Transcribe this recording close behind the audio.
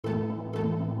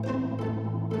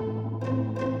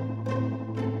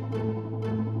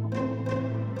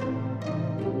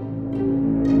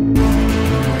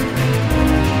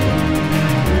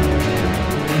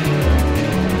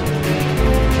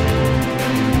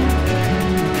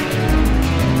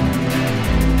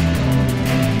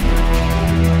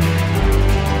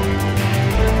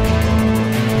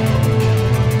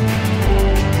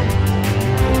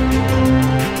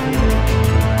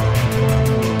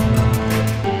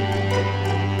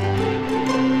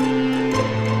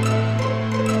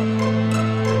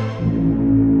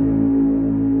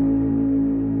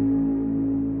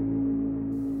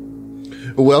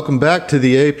Welcome back to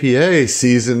the APA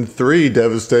Season 3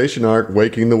 Devastation Ark,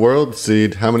 Waking the World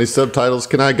Seed. How many subtitles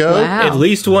can I go? Wow. At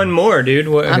least one more, dude.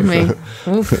 I mean, Get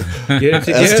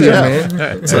it together,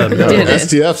 man.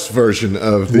 STF's version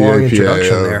of the Long APA.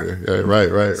 introduction there.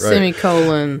 Right.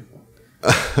 semicolon.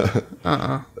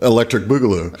 Electric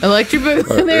Boogaloo. Electric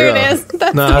Boogaloo. There it is.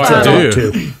 That's No, the that's title. a dog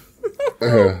too.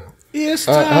 It's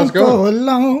how's time it going? for a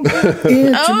long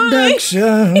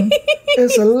introduction.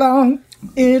 It's a long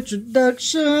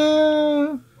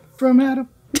introduction from Adam.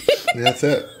 That's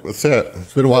it. It's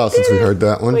been a while since we heard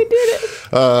that one. We did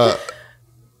it.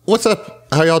 What's up?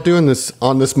 How y'all doing this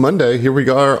on this Monday? Here we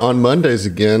are on Mondays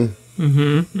again.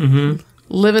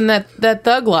 Living that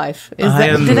thug life. Did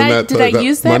I that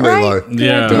use that Monday right? life.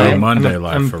 Did I do it? Monday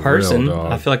life I'm for a person. real,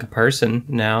 dog. I feel like a person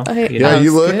now. Okay. Yeah,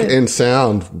 you That's look good. and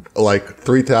sound like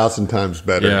 3,000 times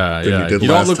better than you did You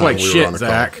last don't look time like we were shit, on a call.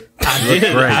 Zach. You look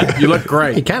great. You look He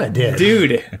great. kind of did.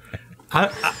 Dude,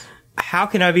 how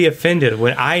can I be offended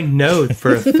when I know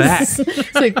for a fact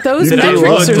It's like those that I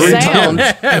metrics look are sound.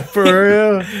 for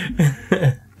real?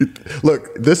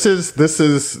 Look, this is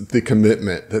the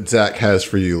commitment that Zach has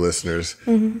for you listeners.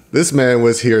 This man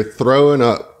was here throwing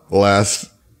up last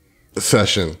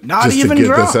session Not just even to get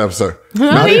drunk. this episode.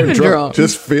 Not even drunk.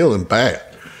 Just feeling bad.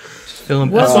 Feeling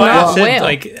What's I not said, well?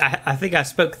 like I think I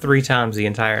spoke 3 times the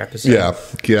entire episode.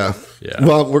 Yeah.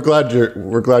 Well, we're glad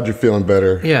you're feeling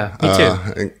better. Yeah, me too.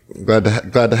 And glad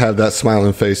to have that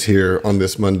smiling face here on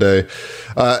this Monday.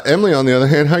 Emily, on the other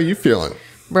hand, how are you feeling?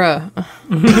 Bruh.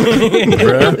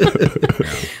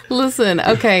 Listen,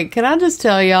 okay, can I just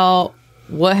tell y'all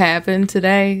what happened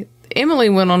today? Emily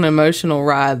went on an emotional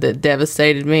ride that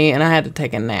devastated me, and I had to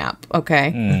take a nap,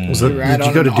 okay? Did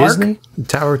you go to Disney?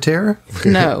 Tower of Terror?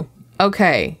 No.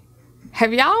 Okay.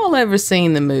 Have y'all ever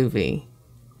seen the movie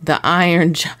The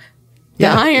Iron Giant?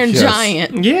 Yes.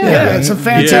 Giant. Yeah, it's a Tara,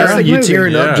 fantastic you movie.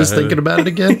 tearing up Yeah. just thinking about it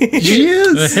again? She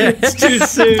is. It's too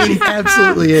soon. She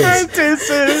absolutely is. Too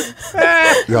soon.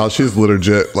 Y'all, she's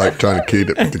legit like trying to keep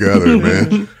it together,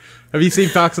 man. Have you seen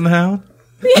Fox and the Hound?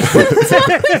 Yeah,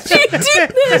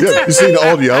 you seen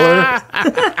Old Yeller?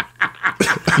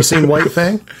 You seen White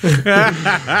Fang?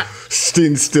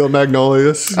 Seen Steel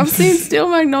Magnolias? I've seen Steel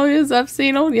Magnolias. I've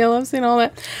seen Old Yellow. I've seen all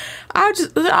that.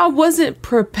 I wasn't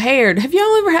prepared. Have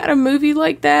y'all ever had a movie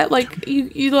like that? Like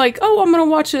you like, oh, I'm gonna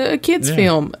watch a kid's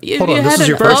film. Hold on, this is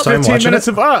your first time 15 watching minutes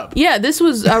it? of Up. Yeah, this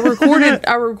was I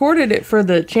recorded it for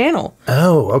the channel,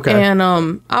 Oh, okay. and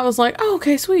I was like, oh,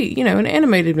 okay, sweet, an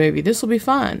animated movie. This will be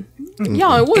fine.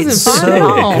 Y'all, it wasn't It's fine so at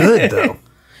all. good, though.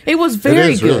 It was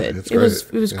very is really- good. it's It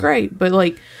was great. great, but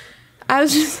like I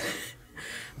was just.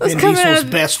 Vin coming out Diesel's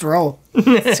of- best role.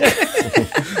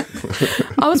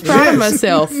 I was proud of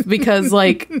myself because,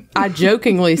 like, I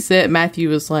jokingly said, Matthew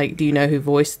was like, do you know who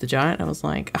voiced the giant? I was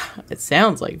like, it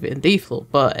sounds like Vin Diesel,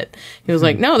 but he was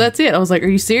like, no, that's it. I was like, are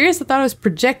you serious? I thought I was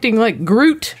projecting, like,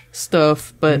 Groot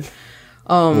stuff, but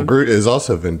Well, Groot is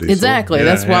also Vin Diesel. exactly.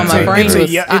 That's why yeah. my brain was.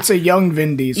 It's a young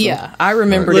Vin Diesel. Yeah, I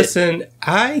remembered it. Listen,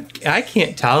 I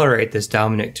can't tolerate this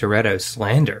Dominic Toretto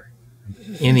slander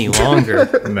any longer.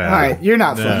 No. All right, you're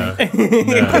not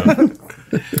funny.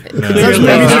 Those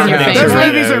movies are your Those favorite.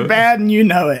 movies are bad, and you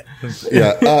know it.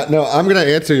 Yeah. No, I'm going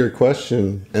to answer your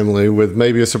question, Emily, with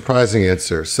maybe a surprising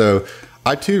answer. So,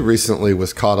 I too recently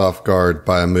was caught off guard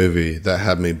by a movie that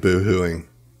had me boo-hooing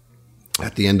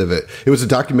at the end of it. It was a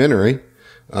documentary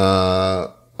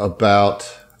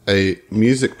about a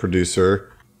music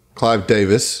producer, Clive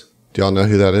Davis. Do y'all know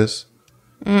who that is?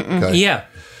 Okay. Yeah.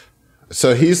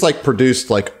 So he's like produced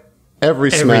like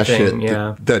every smash hit Everything,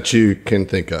 yeah. that you can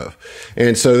think of.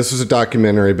 And so this was a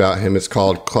documentary about him. It's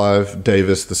called Clive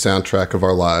Davis, The Soundtrack of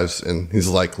Our Lives. And he's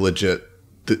like legit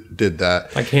did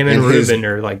that. Like him and his- Ruben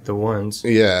are like the ones.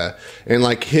 Yeah. And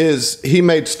like he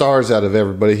made stars out of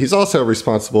everybody. He's also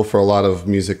responsible for a lot of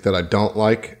music that I don't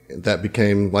like that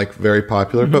became like very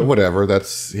popular, but whatever.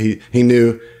 That's, he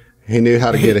knew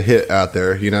how to get a hit out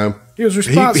there, He was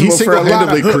responsible for a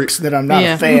lot of hooks that I'm not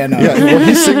Yeah. a fan of. Yeah, well,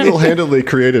 he single-handedly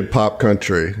created pop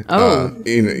country. Oh.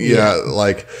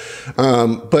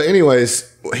 But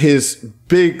anyways, his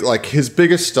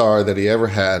biggest star that he ever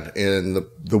had, and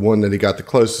the one that he got the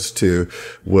closest to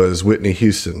was Whitney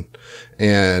Houston.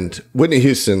 And Whitney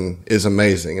Houston is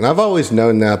amazing. And I've always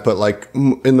known that, but like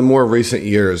in the more recent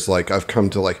years, like I've come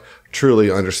to like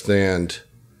truly understand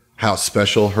how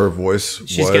special her voice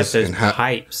She's was. got those and how,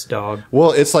 pipes, dog.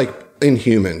 well, it's like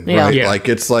inhuman, Yeah. right? Yeah. Like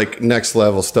it's like next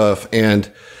level stuff.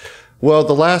 And well,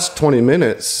 the last 20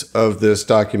 minutes of this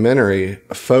documentary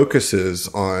focuses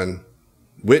on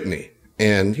Whitney.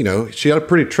 And, she had a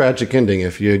pretty tragic ending.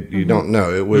 If you don't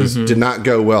know, it was, did not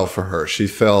go well for her. She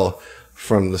fell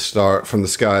from the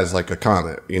skies like a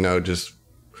comet. You know, just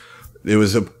it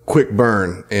was a quick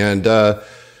burn, and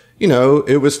you know,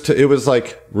 it was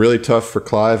like really tough for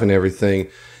Clive and everything.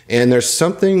 And there's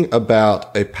something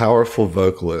about a powerful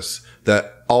vocalist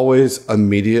that always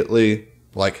immediately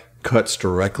like cuts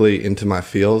directly into my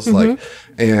feels. Like,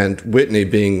 and Whitney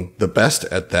being the best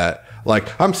at that.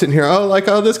 Like, I'm sitting here,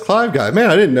 oh, this Clive guy, man,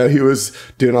 I didn't know he was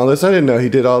doing all this. I didn't know he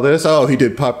did all this. Oh, he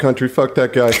did pop country. Fuck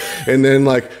that guy. And then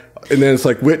it's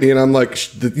like Whitney, and I'm like,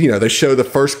 you know, they show the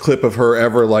first clip of her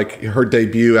ever, like her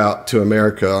debut out to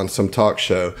America on some talk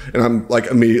show. And I'm like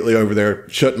immediately over there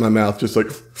shutting my mouth, just like,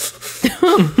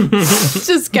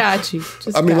 just got you.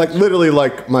 Like literally,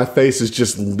 like my face is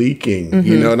just leaking,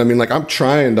 you know what I mean? Like I'm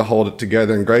trying to hold it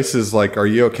together, and Grace is like, are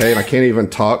you okay? And I can't even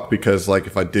talk because like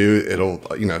if I do, it'll,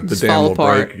 you know, the dam will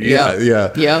break. Yeah.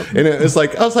 And it's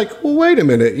like, I was like, well, wait a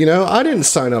minute, you know, I didn't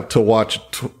sign up to watch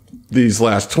these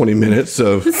last 20 minutes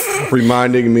of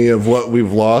reminding me of what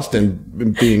we've lost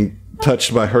and being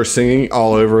touched by her singing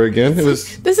all over again. It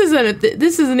was. This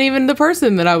isn't even the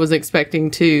person that I was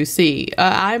expecting to see.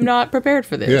 I'm not prepared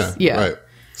for this. Yeah. Right.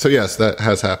 So yes, that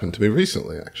has happened to me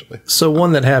recently, actually. So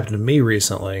one that happened to me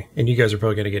recently, and you guys are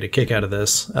probably going to get a kick out of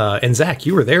this. And Zach,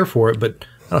 you were there for it, but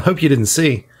I hope you didn't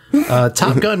see.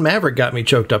 Top Gun Maverick got me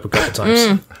choked up a couple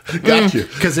times. Got you.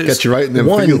 Because it's got you right in them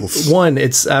feels. One,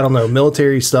 it's, I don't know,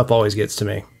 military stuff always gets to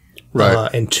me. Right.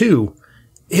 And two,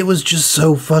 it was just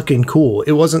so fucking cool.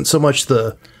 It wasn't so much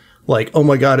the, like, oh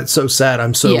my God, it's so sad,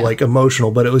 I'm so, like,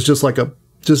 emotional, but it was just like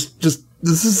this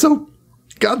is so,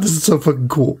 God, this is so fucking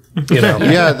cool. You know?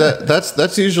 Yeah,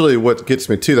 that's usually what gets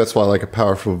me too. That's why I like a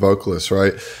powerful vocalist,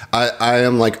 right? I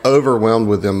am like overwhelmed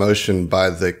with emotion by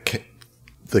the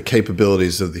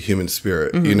capabilities of the human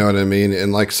spirit. You know what I mean?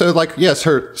 And like, so like, yes,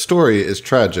 her story is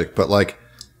tragic, but like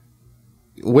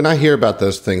when I hear about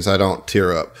those things, I don't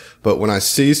tear up. But when I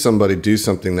see somebody do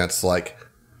something that's like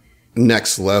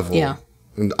next level,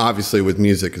 and obviously with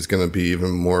music is going to be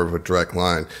even more of a direct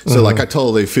line. So like, I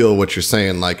totally feel what you're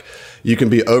saying. Like, you can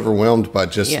be overwhelmed by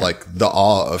just like the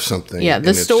awe of something. Yeah,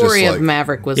 the story of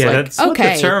Maverick was like,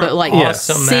 okay, but like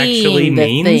awesome seeing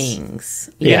actually the things.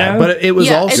 You know? But it was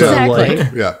also like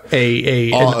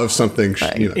a awe of something,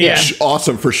 you know,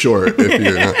 awesome for short. If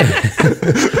you're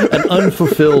not. An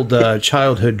unfulfilled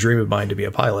childhood dream of mine to be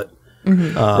a pilot,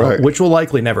 which will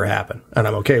likely never happen, and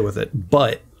I'm okay with it.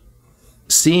 But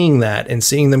seeing that and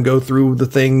seeing them go through the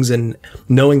things and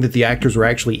knowing that the actors were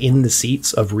actually in the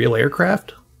seats of real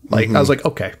aircraft. Like, I was like,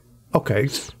 okay,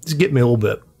 just get me a little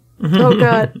bit. Oh,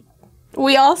 God.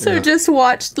 We also just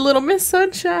watched Little Miss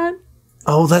Sunshine.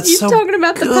 Oh, that's so good. You talking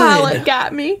about the pilot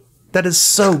got me. That is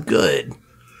so good.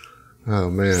 Oh,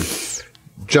 man.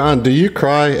 John, do you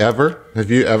cry ever?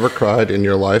 Have you ever cried in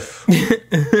your life?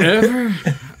 Ever?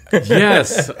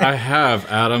 Yes, I have,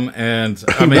 Adam. And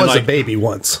I mean, was a baby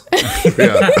once. I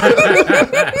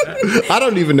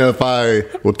don't even know if I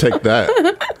will take that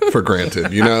for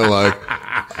granted. You know, like,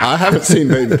 I haven't seen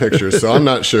baby pictures, so I'm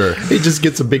not sure. He just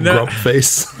gets a big grump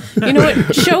face. You know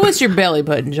what? Show us your belly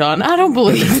button, John. I don't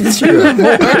believe it's true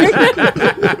anymore.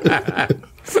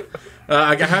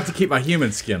 I have to keep my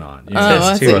human skin on. You know?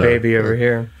 That's too baby over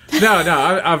here. No,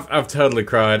 I've totally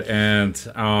cried, and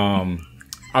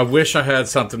I wish I had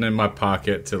something in my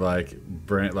pocket to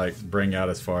bring out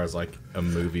as far as like a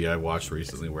movie I watched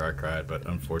recently where I cried, but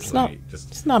unfortunately,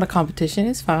 it's not a competition.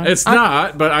 It's fine. It's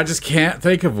not, but I just can't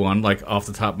think of one like off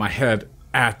the top of my head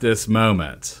at this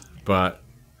moment. But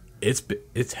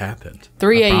it's happened.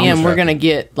 3 a.m. We're gonna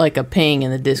get like a ping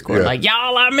in the Discord, like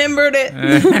y'all. I remembered it.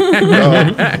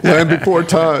 Land Before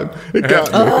Time. It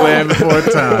got me. Land Before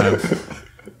Time.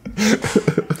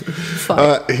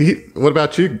 What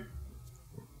about you?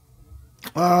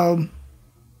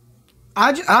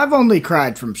 I've only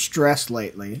cried from stress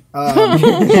lately.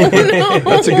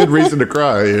 That's a good reason to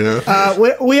cry, you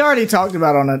know. We already talked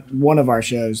about on one of our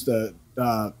shows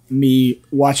me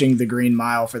watching The Green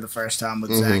Mile for the first time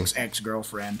with Zach's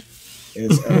ex-girlfriend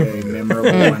is a very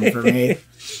memorable one for me.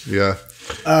 Yeah.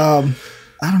 I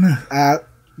don't know.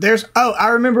 I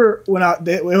remember when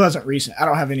it wasn't recent. I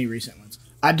don't have any recent ones.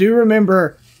 I do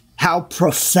remember how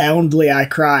profoundly I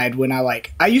cried when I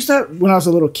used to, when I was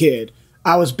a little kid,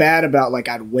 I was bad about like,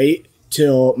 I'd wait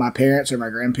till my parents or my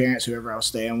grandparents, whoever I was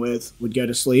staying with, would go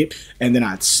to sleep. And then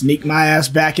I'd sneak my ass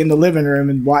back in the living room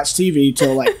and watch TV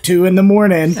till like 2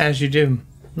 a.m. As you do.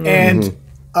 And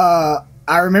I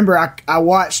remember I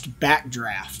watched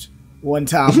Backdraft one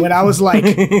time when I was like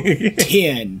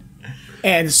 10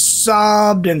 and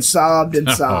sobbed and sobbed and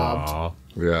sobbed. Aww.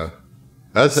 Yeah.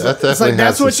 That's definitely it's like,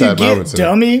 that's what you get,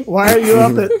 dummy. Why are you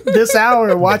up at this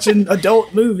hour watching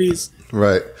adult movies?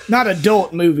 Right. Not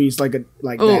adult movies like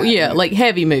Oh that. yeah, like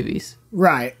heavy movies.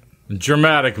 Right.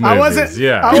 Dramatic movies. I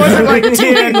wasn't like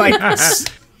 10, like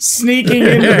sneaking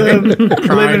into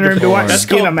the living room to watch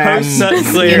Skinamax. Nut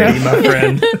clarity, my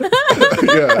friend.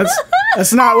 Yeah.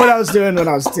 That's not what I was doing when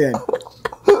I was 10.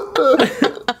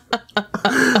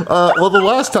 Well, the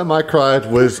last time I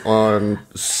cried was on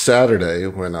Saturday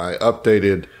when I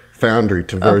updated Foundry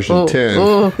to version 10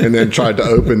 and then tried to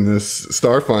open this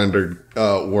Starfinder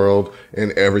world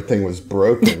and everything was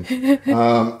broken.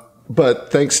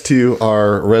 But thanks to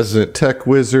our resident tech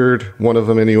wizard, one of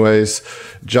them anyways,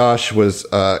 Josh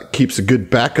keeps a good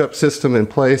backup system in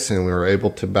place and we were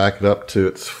able to back it up to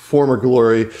its former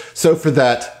glory. So for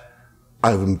that,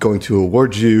 I'm going to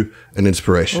award you an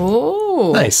inspiration.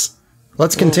 Oh, Nice.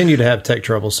 Let's continue to have tech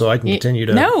trouble so I can continue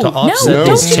to offset don't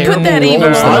these you put terrible that evil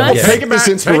rolls on that I us. get. Taking this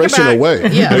inspiration away.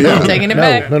 yeah, I'm taking it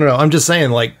back. No. I'm just saying,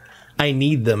 like, I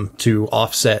need them to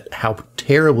offset how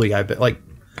terribly I've been. Like,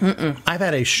 I've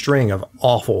had a string of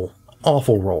awful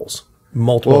rolls.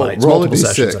 Multiple nights, roll a multiple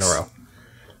sessions D6. in a row.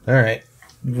 All right.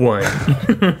 1.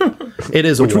 It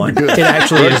is a 1. It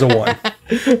actually is a 1.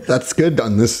 That's good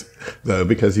on this, though,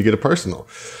 because you get a personal.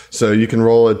 So you can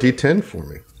roll a D10 for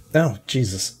me. Oh,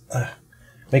 Jesus.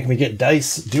 Making me get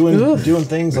dice, doing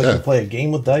things like to play a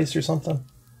game with dice or something.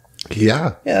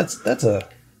 Yeah. Yeah, that's a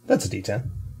D10.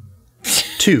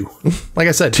 2. Like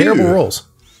I said, terrible rolls.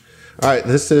 All right.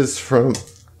 This is from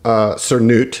Sir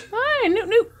Newt. Hi,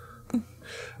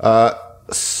 Noop.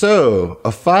 So, a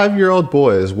 5-year-old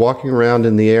boy is walking around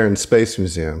in the Air and Space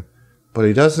Museum, but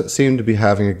he doesn't seem to be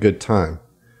having a good time.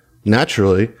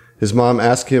 Naturally, his mom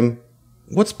asks him,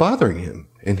 "What's bothering him?"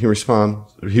 And he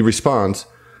responds,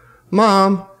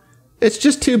 "Mom, it's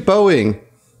just too Boeing."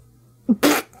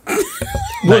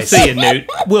 We'll see you, Newt.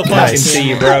 We'll fucking see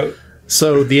you, bro.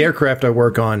 So the aircraft I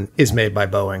work on is made by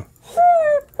Boeing.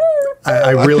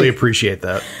 I really appreciate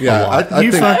that. Yeah, I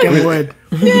You think fucking would.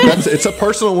 it's a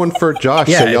personal one for Josh.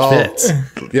 Yeah, so it y'all, fits.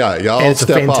 Yeah, y'all And it's a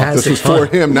step off. This fantastic was for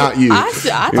fun. him, not you. I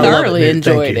thoroughly it, dude.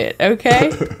 Thank enjoyed you. it. Okay,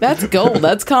 that's gold.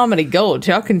 That's comedy gold.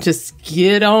 Y'all can just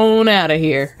get on out of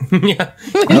here.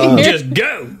 Just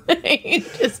go.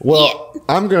 Just Well,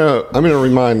 I'm gonna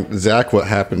remind Zach what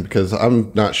happened because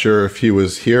I'm not sure if he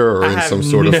was here or in have some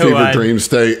sort of no fever idea. dream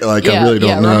state. Like I really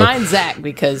don't know. Remind Zach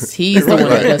because he's the one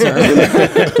that doesn't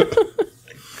remember.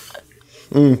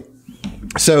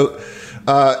 So,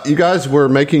 you guys were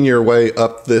making your way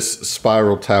up this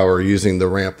spiral tower using the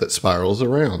ramp that spirals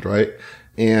around, right?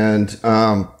 And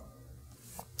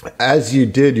as you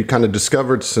did, you kind of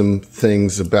discovered some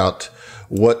things about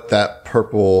what that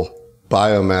purple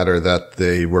biomatter that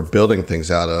they were building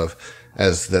things out of,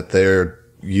 as that they're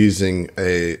using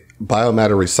a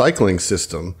biomatter recycling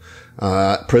system,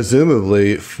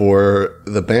 presumably for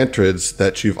the bantrids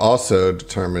that you've also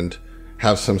determined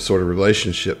have some sort of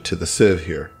relationship to the sieve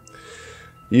here.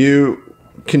 You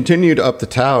continued up the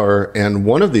tower, and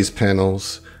one of these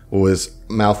panels was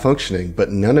malfunctioning,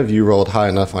 but none of you rolled high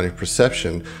enough on your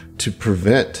perception to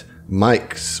prevent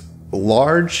Mike's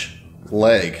large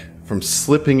leg from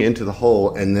slipping into the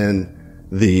hole and then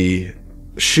the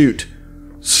chute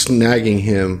snagging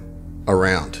him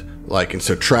around, and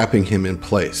so trapping him in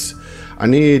place. I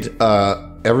need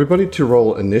everybody to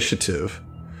roll initiative.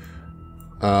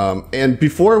 And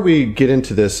before we get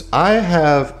into this, I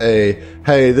have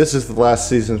hey, this is the last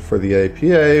season for the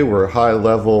APA. We're high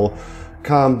level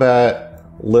combat.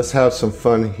 Let's have some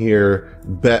fun here.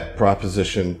 Bet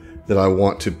proposition that I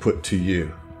want to put to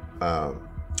you,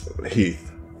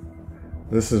 Heath.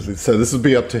 This will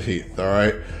be up to Heath. All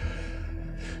right.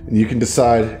 And you can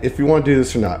decide if you want to do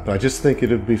this or not, but I just think it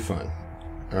would be fun.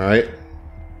 All right.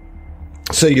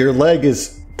 So your leg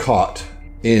is caught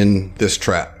in this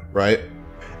trap, right?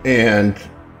 And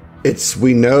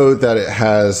we know that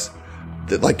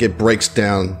it breaks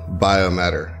down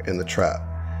biomatter in the trap.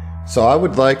 So I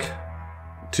would like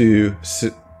to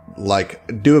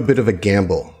do a bit of a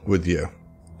gamble with you.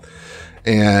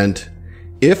 And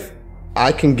if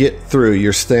I can get through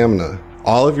your stamina,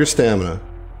 all of your stamina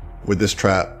with this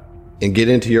trap and get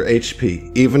into your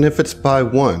HP, even if it's by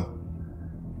 1,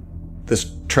 this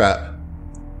trap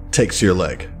takes your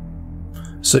leg.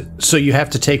 So you have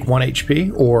to take 1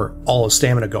 HP, or all of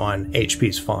stamina gone,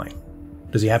 HP's fine?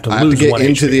 Does he have to I have lose to get 1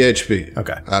 into HP? the HP.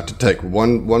 Okay. I have to take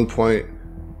one point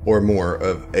or more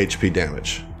of HP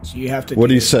damage. So you have to What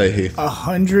do you say, Heath?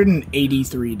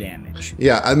 183 damage.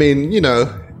 Yeah, I mean,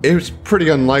 it's pretty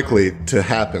unlikely to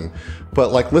happen.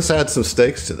 But, let's add some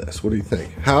stakes to this. What do you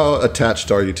think? How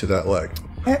attached are you to that leg?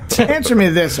 Answer me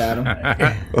this, Adam.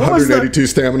 182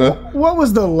 stamina? What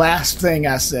was the last thing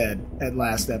I said at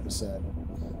last episode?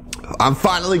 I'm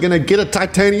finally going to get a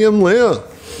titanium limb.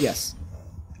 Yes.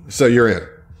 So you're in.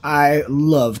 I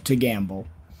love to gamble.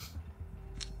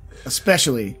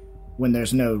 Especially when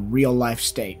there's no real life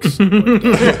stakes.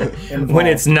 When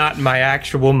it's not my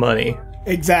actual money.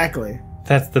 Exactly.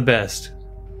 That's the best.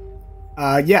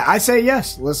 Yeah, I say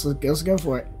yes. Let's go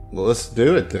for it. Well, let's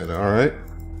do it then, all right?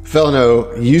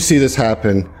 Felino, you see this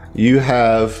happen. You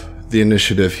have the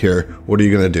initiative here. What are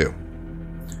you going to do?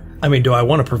 I mean, do I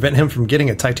want to prevent him from getting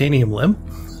a titanium limb?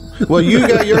 Well, you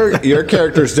got your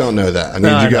characters don't know that. I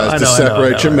need you guys to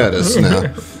separate your metas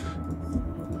now.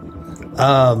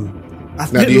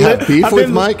 Now, do you have beef with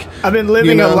Mike? I've been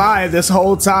living a lie this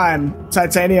whole time.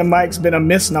 Titanium Mike's been a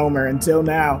misnomer until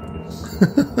now.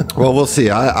 Well, we'll see.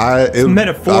 It's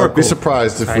metaphorical. I'd be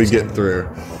surprised if we get through.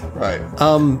 Right.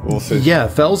 We'll see. Yeah,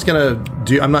 Fell's gonna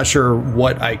do. I'm not sure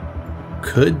what I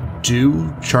could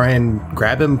do. Try and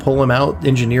grab him, pull him out,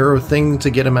 engineer a thing to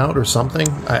get him out, or something.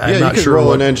 I'm not sure.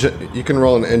 You can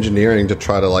roll an engineering to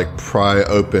try to like pry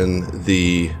open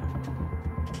the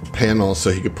panel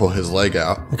so he could pull his leg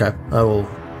out. Okay, I will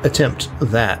attempt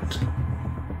that.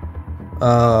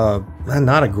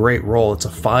 Not a great roll. It's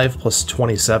a 5 plus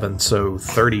 27, so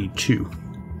 32.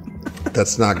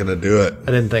 That's not going to do it. I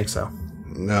didn't think so.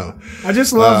 No. I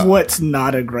just love what's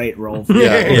not a great roll.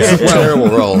 It's a terrible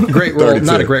roll. Great roll, 32.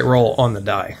 not a great roll on the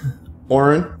die.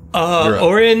 Oren?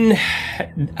 Oren,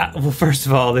 well, first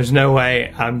of all, there's no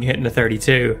way I'm getting a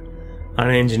 32 on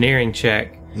an engineering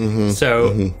check.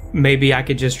 So maybe I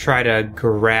could just try to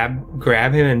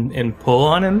grab him and pull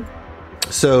on him.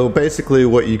 So basically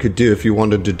what you could do if you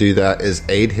wanted to do that is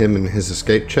aid him in his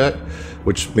escape check,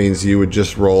 which means you would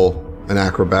just roll an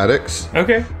acrobatics.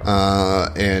 Okay.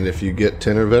 And if you get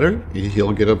 10 or better,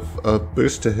 he'll get a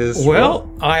boost to his Well,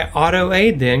 roll. I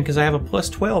auto-aid then because I have a plus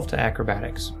 12 to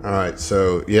acrobatics. All right,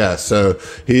 so yeah, so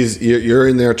you're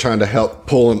in there trying to help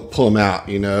pull him out,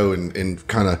 and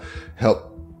kind of help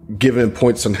give him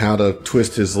points on how to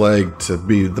twist his leg to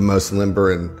be the most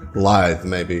limber and lithe,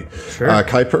 maybe. Sure.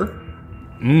 Kuiper?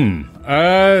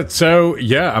 So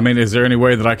yeah, I mean, is there any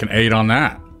way that I can aid on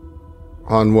that?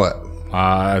 On what?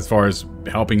 As far as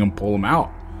helping him pull him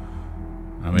out.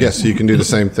 I mean, Yes, you can do the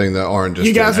same thing that Oren just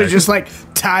You guys did. are just like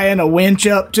tying a winch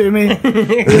up to me.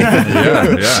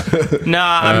 yeah.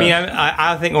 Nah, I mean,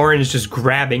 I think Oren's just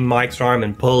grabbing Mike's arm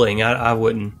and pulling. I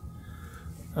wouldn't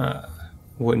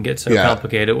get so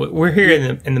complicated. We're here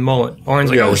in the moment. Oren's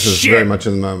like, oh this is shit. very much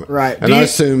in the moment. Right. And I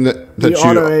assume that you...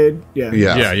 auto-aid? Yeah.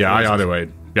 Yeah. I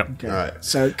auto-aid. Yep. Okay. All right.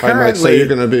 So All right, Mike, currently, so you're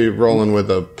going to be rolling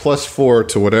with a +4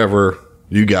 to whatever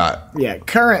you got. yeah,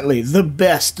 currently the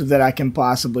best that I can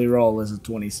possibly roll is a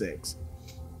 26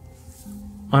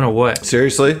 On a what?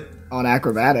 Seriously? on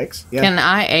acrobatics. Yeah. Can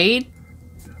I aid?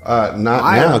 Not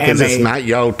I now, because am it's a- not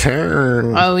your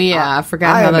turn. Oh yeah, I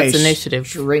forgot I how am that's a initiative.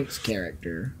 Strengths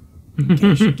character. In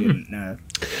case you didn't know.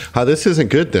 This isn't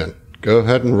good then. Go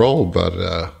ahead and roll, but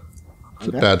it's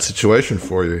a bad situation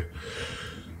for you.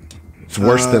 It's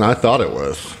worse than I thought it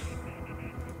was.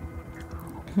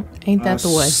 Ain't that the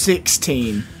way?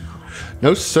 16.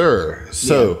 No, sir.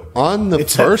 So on the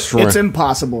first round, It's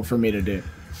impossible for me to do.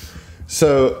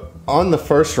 so on the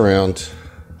first round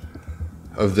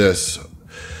of this,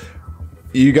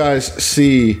 you guys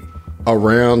see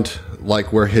around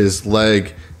like where his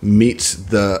leg meets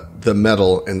the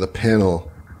metal in the panel,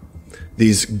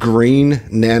 these green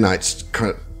nanites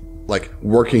kind of like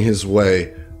working his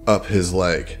way up his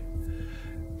leg.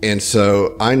 And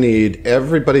so I need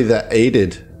everybody that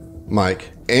aided Mike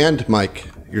and Mike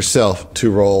yourself to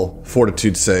roll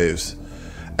fortitude saves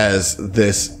as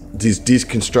these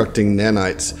deconstructing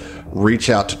nanites reach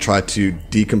out to try to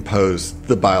decompose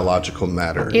the biological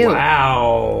matter. Ew.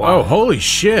 Wow. Oh, holy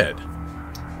shit!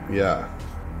 Yeah.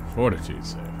 Fortitude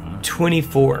save. Huh?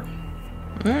 24.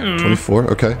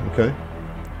 24. Okay.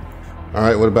 All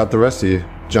right. What about the rest of you,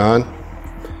 John?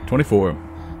 24.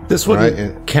 This wouldn't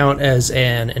Right. count as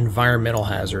an environmental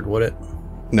hazard, would it?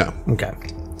 No. Okay.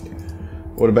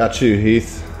 What about you,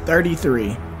 Heath?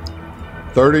 33.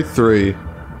 33.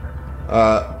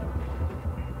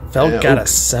 Feld got a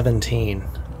 17.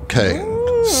 Okay.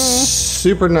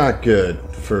 Super not good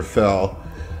for Fel.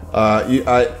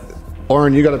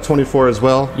 Oren, you got a 24 as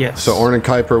well? Yes. So Oren and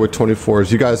Kuiper with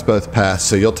 24s. You guys both passed,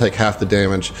 so you'll take half the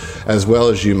damage, as well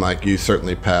as you, Mike. You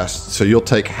certainly passed. So you'll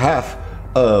take half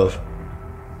of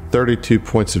 32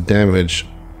 points of damage.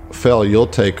 Fel, you'll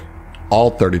take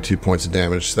all 32 points of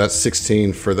damage. So that's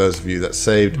 16 for those of you that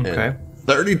saved. Okay. And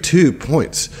 32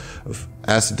 points of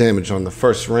acid damage on the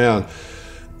first round.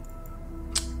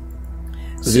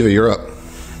 Ziva, you're up.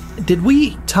 Did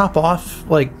we top off,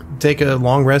 like, take a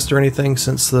long rest or anything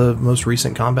since the most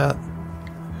recent combat?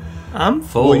 I'm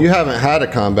full. Well, you haven't had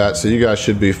a combat, so you guys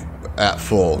should be at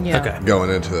full going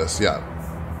into this. Yeah.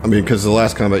 I mean, because the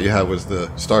last combat you had was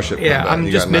the starship combat. I'm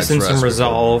You just got night's missing some rest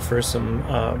resolve for some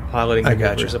piloting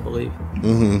maneuvers, I believe.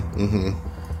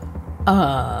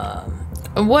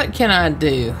 What can I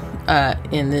do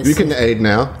in this? You can aid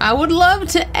now. I would love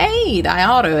to aid. I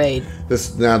auto aid.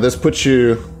 This puts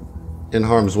you in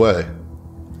harm's way,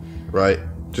 right?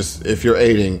 Just if you're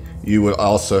aiding, you would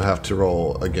also have to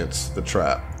roll against the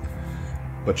trap.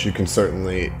 But you can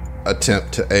certainly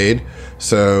attempt to aid.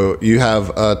 So you have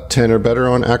a 10 or better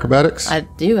on acrobatics? I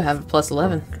do have a plus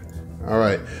 11. All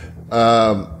right.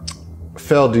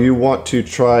 Fel, do you want to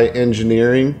try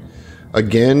engineering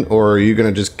again, or are you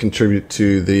going to just contribute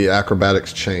to the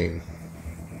acrobatics chain?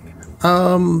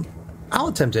 I'll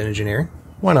attempt engineering.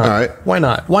 Why not? All right. Why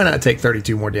not? Why not take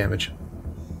 32 more damage?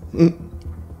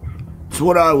 It's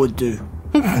what I would do.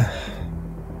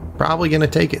 Probably going to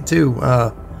take it too.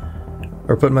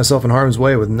 Or put myself in harm's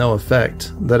way with no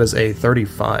effect. That is a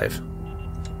 35.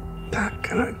 Not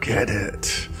gonna get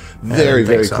it. Very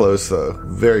close though.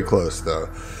 Very close though.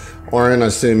 Oren, I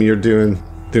assume you're doing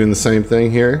the same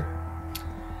thing here.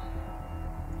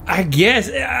 I guess.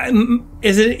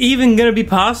 Is it even going to be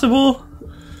possible?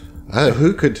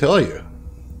 Who could tell you?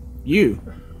 You.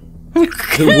 Who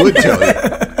would tell you?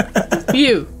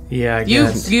 You. Yeah, I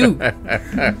guess. You.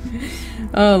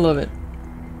 Oh, I love it.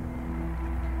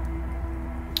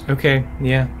 Okay,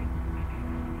 yeah.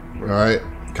 All right,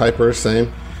 Kuiper,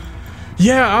 same.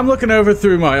 Yeah, I'm looking over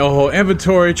through my whole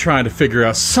inventory trying to figure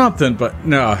out something, but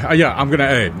no. I'm going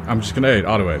to aid. I'm just going to aid,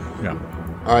 auto aid. Yeah.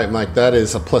 All right, Mike, that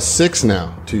is a +6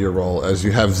 now to your roll, as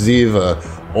you have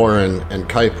Ziva, Oren, and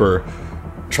Kuiper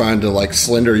trying to like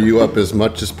slender you up as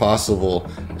much as possible,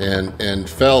 and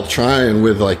Fel trying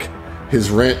with like his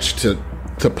wrench to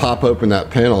pop open that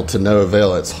panel to no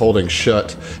avail. It's holding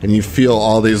shut, and you feel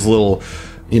all these little,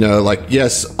 like,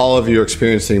 yes, all of you are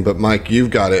experiencing, but Mike, you've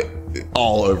got it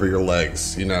all over your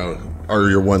legs, or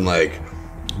your one leg.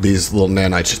 These little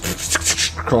nanites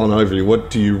just crawling over you.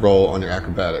 What do you roll on your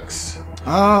acrobatics?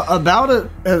 About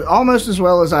it, almost as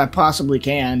well as I possibly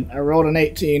can. I rolled an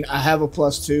 18. I have a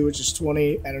 +2, which is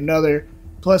 20, and another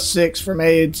 +6 from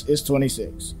aids is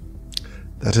 26.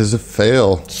 That is a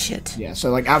fail. Shit. Yeah,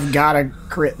 so like I've got to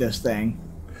crit this thing.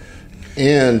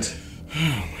 And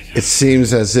it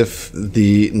seems as if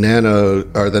the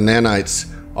nanites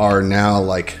are now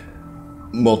like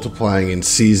multiplying and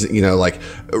seizing, like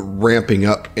ramping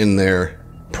up in their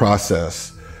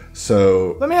process.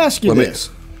 So let me ask you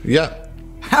this. Yeah.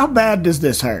 How bad does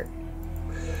this hurt?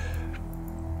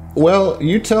 Well,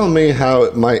 you tell me how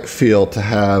it might feel to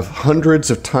have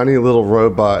hundreds of tiny little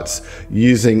robots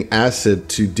using acid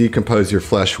to decompose your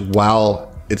flesh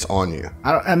while it's on you.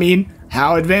 I mean,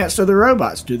 how advanced are the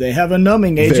robots? Do they have a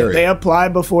numbing agent they apply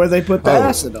before they put the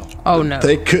acid on? Oh no.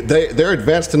 They're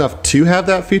advanced enough to have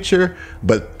that feature,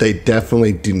 but they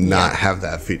definitely do not have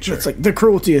that feature. It's like the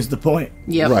cruelty is the point.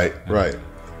 Yep. Right.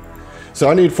 So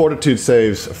I need fortitude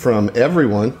saves from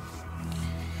everyone.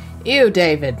 Ew,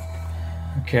 David.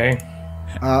 Okay.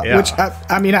 Which,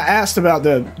 I mean, I asked about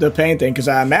the pain thing because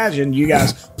I imagine you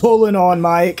guys pulling on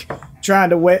Mike,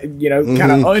 trying to,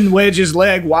 kind of unwedge his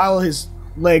leg while his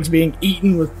leg's being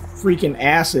eaten with freaking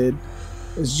acid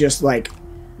is just like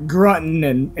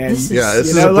grunting and this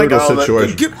is a brutal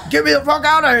situation. Get me the fuck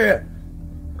out of here.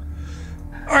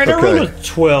 All right, I rolled a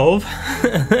 12.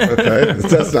 Okay,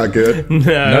 that's not good. No.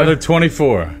 Another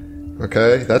 24.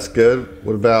 Okay, that's good.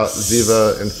 What about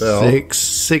Ziva and Fel?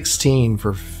 16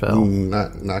 for Fel.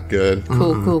 Not good.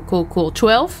 Cool.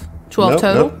 12? 12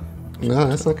 total? Nope. No,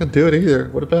 that's not going to do it either.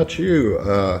 What about you,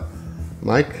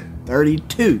 Mike?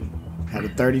 32. Had a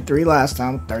 33 last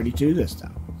time, 32 this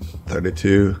time.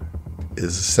 32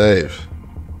 is a save.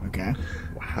 Okay.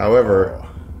 However,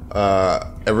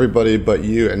 everybody but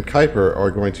you and Kuiper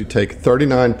are going to take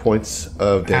 39 points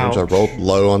of damage. Ouch. I rolled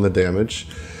low on the damage.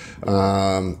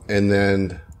 And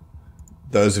then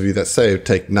those of you that save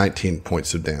take 19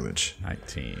 points of damage.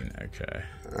 19, okay.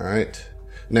 All right.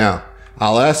 Now,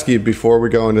 I'll ask you before we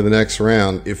go into the next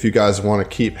round if you guys want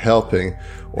to keep helping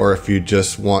or if you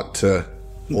just want to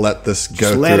let this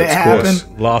go through its course.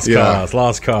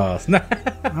 Lost cause. All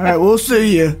right, we'll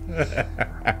see you.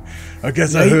 I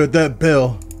guess I heard that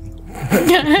bell.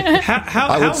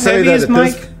 How heavy is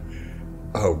Mike?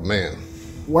 Oh, man.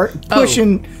 We're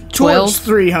pushing towards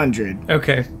 300.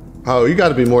 Okay. Oh, you got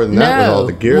to be more than that with all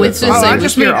the gear. With That's on. I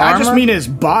just mean his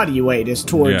body weight is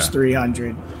towards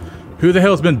 300. Who the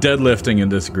hell's been deadlifting in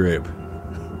this group?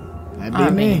 That'd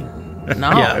be me.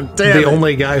 No. Yeah, the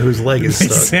only guy whose leg is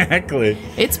stuck. Exactly.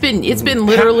 It's been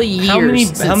literally years How many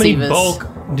since he was... bulk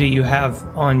do you have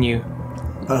on you?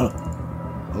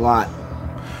 A lot.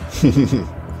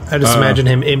 I just imagine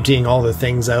him emptying all the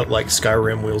things out like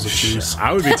Skyrim wheels of cheese.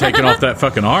 I would be taking off that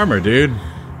fucking armor, dude.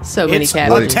 So many It's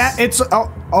cabbages. it's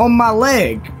on my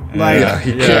leg. Like, Yeah,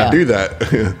 he can't do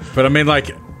that. But I mean,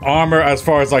 like, armor as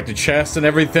far as like the chest and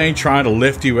everything, trying to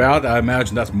lift you out, I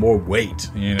imagine that's more weight.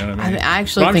 You know what I mean? I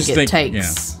actually But I'm think just it thinking,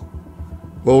 takes.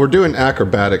 Well, we're doing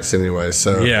acrobatics anyway,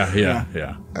 so Yeah.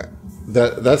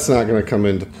 that's not going to come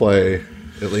into play,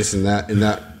 at least in that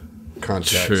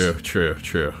context.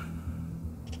 True.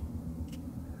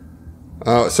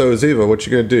 So Ziva, what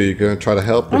you going to do? You going to try to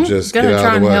help or I'm just gonna get out try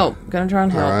of and the way? help. Gonna try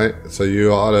and help. All right. So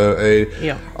you auto aid.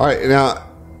 Yeah. All right. Now,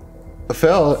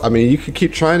 Phil, I mean, you can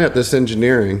keep trying at this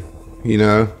engineering. You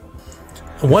know.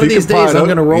 One of If you these can pry days, it I'm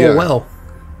open- going to roll yeah. well.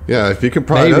 Yeah. If you can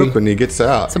pry it Maybe. open, he gets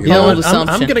out. It's a you know? bold I'm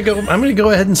assumption. gonna go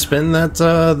ahead and spin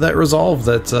that resolve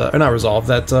or not resolve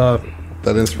that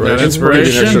That inspiration. That inspiration.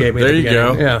 Give you an extra, gave me at There the you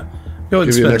beginning. go. Yeah, go ahead and give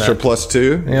you spin an extra that.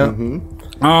 +2.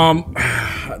 Yeah.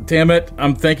 Damn it.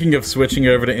 I'm thinking of switching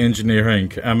over to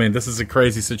engineering. I mean, this is a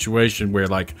crazy situation where,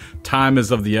 like, time is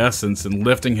of the essence, and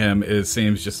lifting him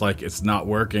seems just like it's not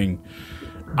working.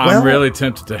 I'm Well- really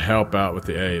tempted to help out with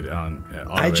the aid on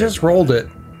I just rolled it,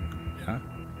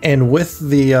 and with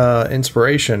the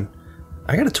inspiration,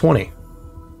 I got a 20.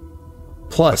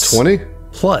 Plus 20?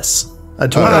 plus a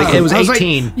 20. Like, it was I was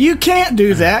 18. like, you can't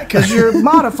do that because your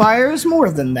modifier is more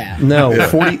than that. No,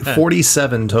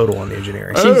 47 total on the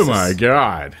engineering. Oh my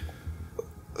god.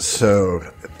 So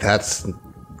that's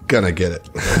gonna get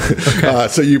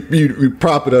it. So you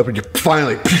prop it up and you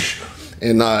finally,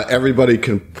 and everybody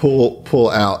can pull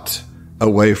out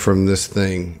away from this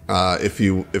thing if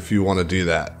you want to do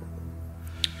that.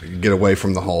 You can get away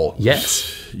from the hole.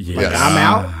 Yes. Yes. I'm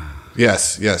out.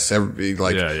 Yes. Everybody,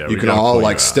 like Yeah, you we can gotta all pull you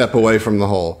like out. step away from the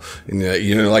hole, and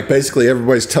you know, like basically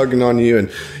everybody's tugging on you, and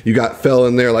you got Phil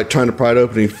in there like trying to pry it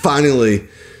open. And he finally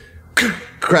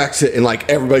cracks it, and like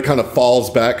everybody kind of falls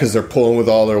back because they're pulling with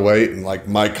all their weight, and like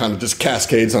Mike kind of just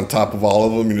cascades on top of all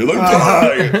of them, and you're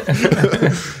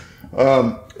like,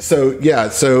 so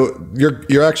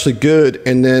you're actually good,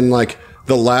 and then like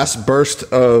the last burst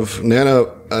of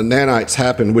nanites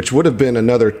happened, which would have been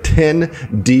another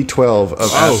 10d12 of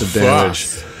acid fuck.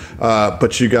 damage,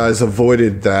 but you guys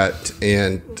avoided that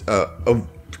and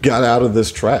got out of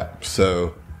this trap.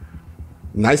 So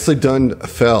nicely done,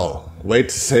 Fel. Way to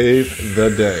save the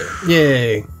day.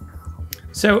 Yay.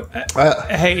 So,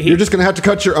 hey, You're just gonna have to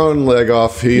cut your own leg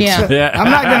off, Heath. Yeah. I'm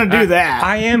not going to do that.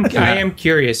 I am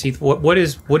curious, Heath. What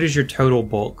is your total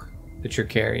bulk that you're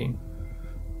carrying?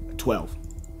 12.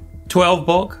 12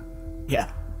 bulk. Yeah.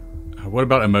 What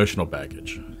about emotional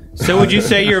baggage? So would you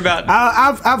say you're about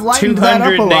I've lightened that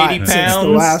up a lot 280 since the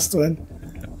pounds? last one.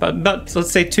 about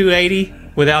let's say 280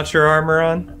 without your armor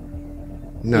on?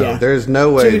 No, Yeah. there's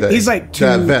no way that He's like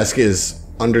that Vesk is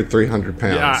under 300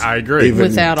 pounds. Yeah, I agree. Even,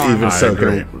 Without armor. even I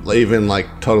soaking, even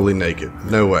like totally naked.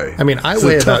 No way. I mean, I it's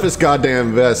weigh the about- toughest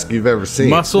goddamn Vesk you've ever seen.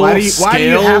 Muscle, Why do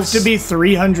you have scales. to be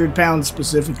 300 pounds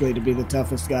specifically to be the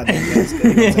toughest goddamn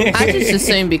guy? I just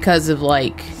assume because of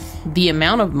like the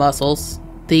amount of muscles,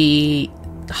 the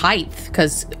height,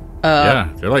 because Yeah,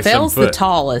 they're like 7 Fel's the foot.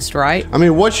 tallest, right? I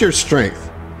mean, what's your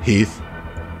strength, Heath?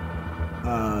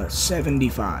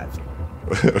 75.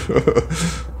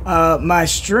 My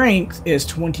strength is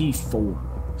 24.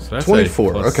 So that's 24.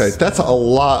 a plus- Okay, that's a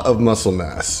lot of muscle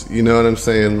mass. You know what I'm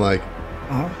saying? Like,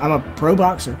 I'm a pro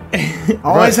boxer.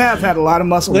 Always have had a lot of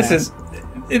muscle Listen,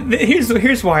 mass.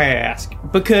 here's why I ask,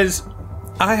 because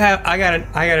I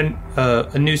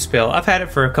got a new spell. I've had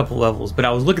it for a couple levels, but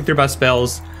I was looking through my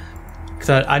spells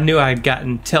because I knew I had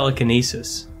gotten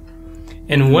telekinesis,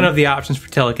 and one of the options for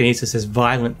telekinesis is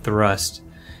violent thrust,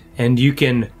 and you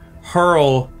can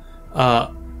hurl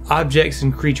objects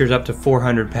and creatures up to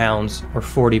 400 pounds or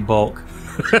 40 bulk.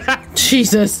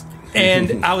 Jesus.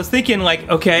 And I was thinking, like,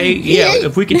 okay, yeah,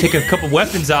 if we could take a couple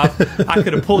weapons off, I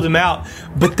could have pulled him out.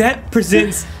 But that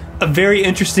presents a very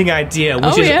interesting idea,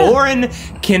 which is yeah. Orin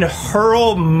can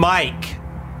hurl Mike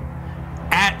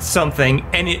at something,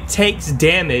 and it takes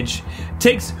damage.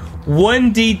 Takes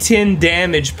 1d10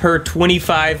 damage per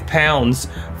 25 pounds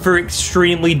for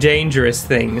extremely dangerous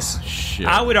things. Shit.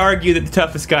 I would argue that the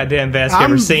toughest goddamn Vesk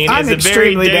ever seen I'm is a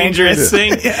very extremely dangerous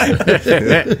thing.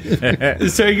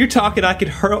 So you're talking I could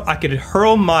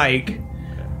hurl Mike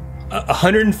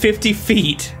 150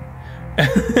 feet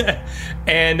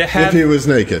and if have he was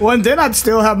naked. Well, and then I'd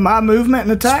still have my movement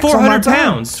and attacks on my 400 turn.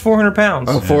 pounds. 400 pounds.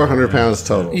 Oh, 400 pounds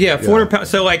total. Yeah, 400 pounds.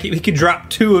 So, like, he could drop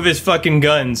 2 of his fucking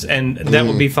guns, and that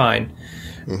would be fine.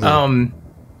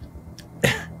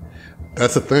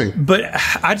 That's a thing. But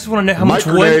I just want to know how much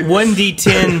Mike grenade.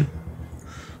 1d10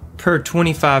 per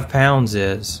 25 pounds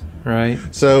is, right?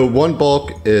 So one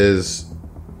bulk is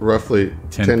roughly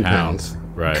 10 pounds.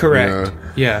 Right. Correct.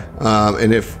 Yeah.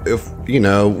 And if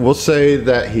we'll say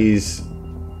that he's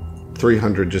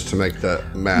 300 just to make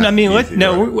that math. I mean, easy,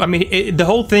 right? the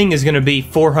whole thing is going to be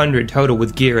 400 total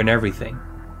with gear and everything.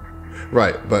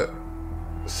 Right, but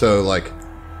so like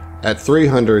at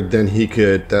 300, then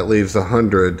that leaves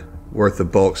 100 worth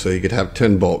of bulk, so he could have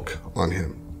 10 bulk on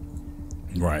him.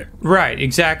 Right. Right,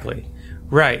 exactly.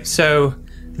 Right, so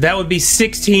that would be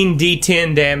 16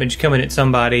 D10 damage coming at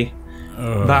somebody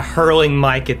by hurling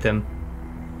Mike at them.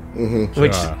 Mm-hmm.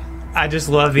 Which I just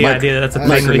love the idea that that's a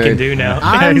thing we can do now.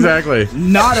 I'm exactly.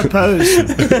 not opposed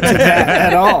to that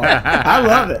at all. I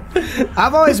love it.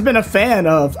 I've always been a fan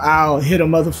of I'll hit a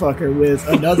motherfucker with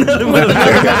another motherfucker.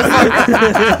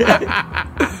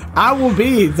 I will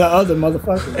be the other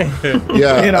motherfucker.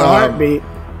 Yeah. In a heartbeat.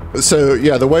 So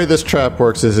yeah, the way this trap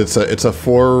works is it's a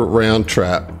 4-round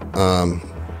trap,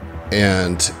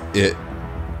 and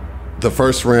the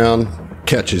first round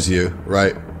catches you,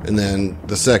 right? And then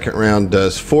the second round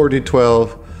does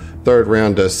 4d12, third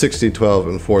round does 6d12,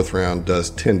 and fourth round does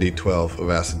 10d12 of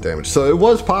acid damage. So it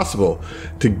was possible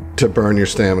to burn your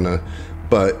stamina,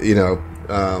 but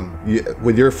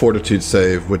with your fortitude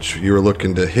save, which you were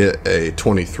looking to hit a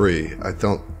 23, I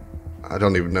don't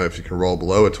even know if you can roll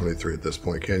below a 23 at this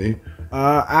point, can you?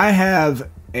 I have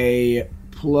a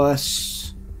plus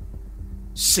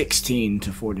 16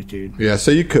 to fortitude. Yeah,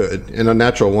 so you could, and a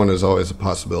natural 1 is always a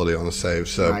possibility on a save.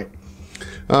 So, Right.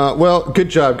 Well, good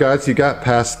job, guys. You got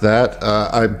past that.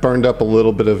 I burned up a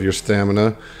little bit of your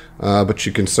stamina, but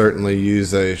you can certainly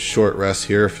use a short rest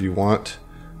here if you want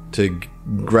to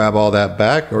grab all that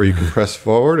back, or you can press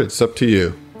forward. It's up to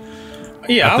you.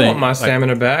 Yeah, I want my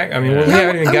stamina back. I mean, we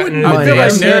haven't even gotten I feel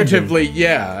like into narratively,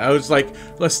 I was like,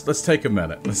 let's take a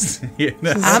minute.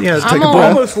 I'm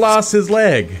almost lost his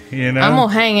leg. I'm gonna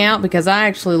hang out because I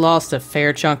actually lost a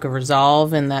fair chunk of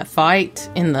resolve in that fight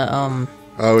in the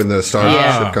in the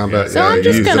Starship combat. So yeah, I'm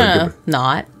just you gonna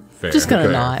not. Just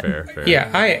gonna not. Fair. Yeah,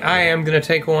 I am gonna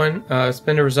take one,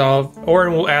 spend a resolve.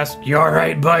 Orin will ask, "You all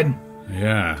right, bud?"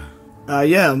 Yeah.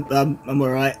 I'm all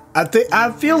right.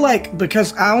 I feel like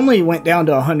because I only went down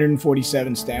to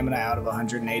 147 stamina out of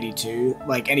 182,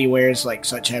 like anywhere is like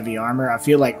such heavy armor. I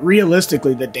feel like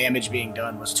realistically the damage being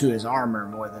done was to his armor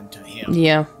more than to him.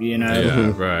 Yeah.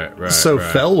 Yeah, right. So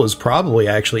Fell was probably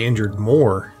actually injured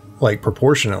more, like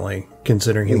proportionately,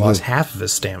 considering he lost half of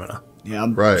his stamina. Yeah,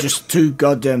 I'm just too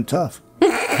goddamn tough.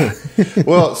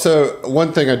 Well, so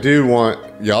one thing I do want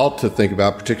y'all to think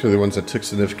about, particularly the ones that took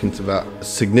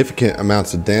significant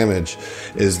amounts of damage,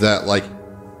 is that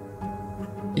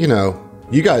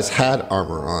you guys had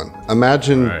armor on.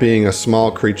 Imagine being a small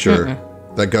creature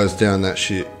that goes down that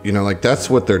chute. That's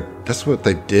what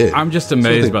they did. I'm just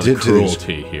amazed by the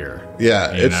cruelty here.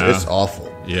 Yeah, it's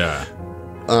awful. Yeah.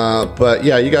 But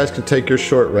yeah, you guys can take your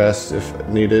short rest if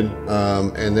needed,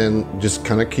 and then just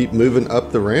kind of keep moving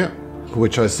up the ramp.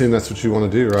 Which I assume that's what you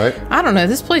want to do, right? I don't know.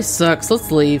 This place sucks.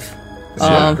 Let's leave. It's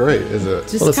not great, is it?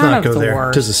 Just Let's kind not of go the there.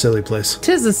 worst. Tis a silly place.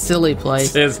 Tis a silly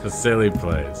place. It's a silly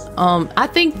place. I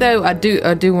think though I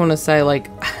do want to say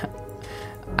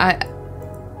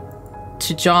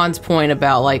to John's point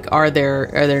about are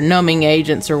there numbing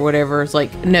agents or whatever. It's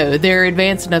like no, they're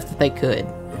advanced enough that they could,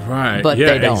 right? But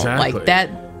they don't exactly. like that.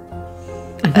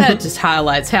 That just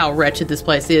highlights how wretched this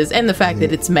place is, and the fact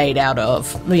that it's made out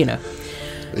of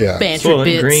Bantrid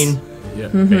bits. Green. Yeah,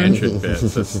 Bantrid bits.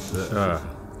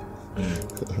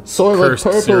 Soil of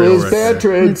purple is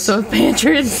Bantrid. So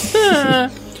Bantrid.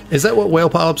 Is that what whale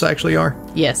polyps actually are?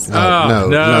 Yes. No.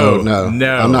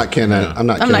 I'm not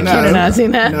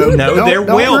canonizing that. No, they're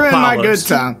don't whale ruin my polyps. good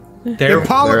time. They're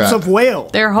polyps of whale.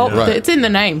 They're It's in the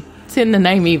name. It's in the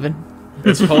name even.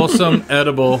 It's wholesome,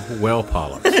 edible whale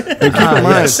polyps.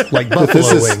 Yes, like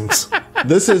buffalo wings.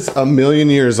 This is 1 million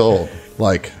years old.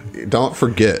 Don't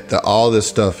forget that all this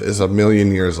stuff is 1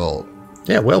 million years old.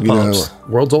 Yeah, whale polyps.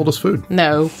 World's oldest food.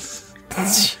 No.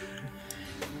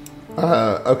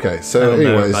 Okay, so I don't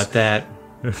know anyways, about that.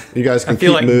 you guys can I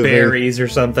feel keep like moving. berries or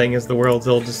something is the world's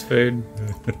oldest food.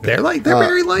 They're berry-like.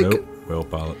 Nope, whale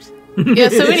polyps. Yeah,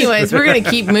 so anyways, we're going to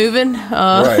keep moving.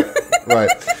 Right.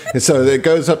 And so it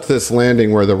goes up to this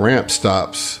landing where the ramp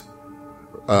stops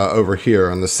over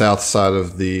here on the south side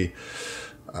of the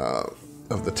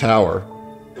tower.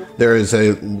 There is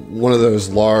one of those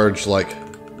large,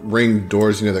 ring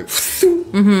doors,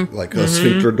 like a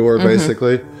sphincter door,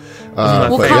 basically.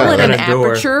 We'll call it an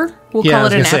aperture. We'll call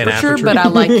it an aperture, but I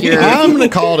like your... I'm going to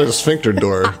call it a sphincter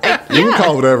door. You can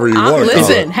call it whatever you want to call it.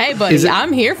 Listen, hey, buddy,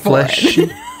 I'm here for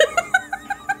it.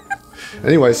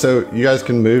 Anyway, so you guys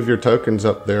can move your tokens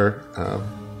up there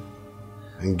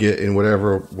and get in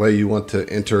whatever way you want to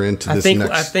enter into this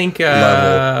next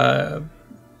level.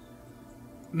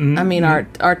 I mean,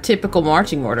 our typical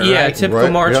marching order, yeah, right? typical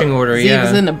marching order, yeah.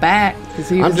 Zeva's in the back.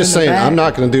 I'm just saying, I'm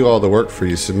not going to do all the work for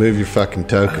you, so move your fucking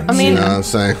tokens. I mean, you know what I'm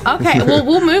saying? Okay, well,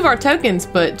 we'll move our tokens,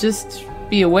 but just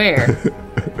be aware.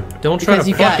 Don't try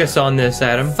to focus on this,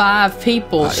 Adam. 5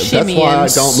 people shimmying. That's why I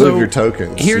don't move your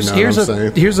tokens.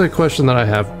 Here's a question that I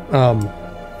have.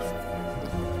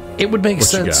 It would make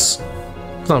sense.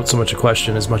 It's not so much a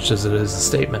question as much as it is a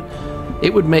statement.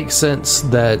 It would make sense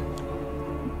that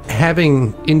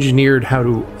having engineered how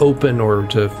to open or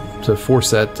to force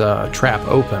that trap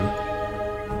open,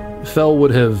 Fel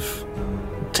would have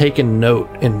taken note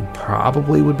and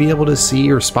probably would be able to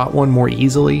see or spot one more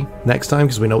easily next time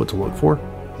because we know what to look for.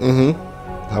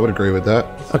 I would agree with that.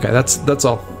 Okay, that's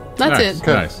all. That's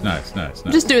nice, it. Nice.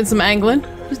 Just doing some angling.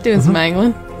 Some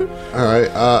angling. All right.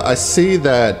 I see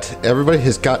that everybody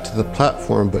has got to the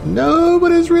platform, but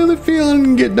nobody's really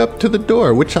feeling getting up to the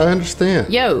door, which I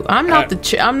understand. Yo, I'm not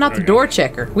the door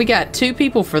checker. We got 2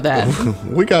 people for that.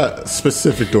 We got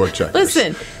specific door checkers.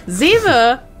 Listen,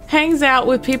 Ziva hangs out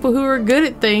with people who are good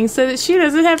at things so that she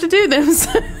doesn't have to do them.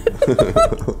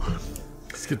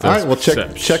 All right, well,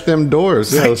 check them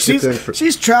doors. Yeah,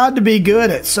 she's tried to be good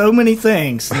at so many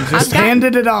things and just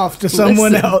handed it off to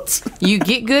someone else. You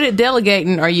get good at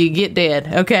delegating or you get dead,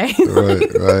 okay?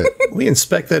 Right. We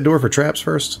inspect that door for traps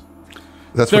first?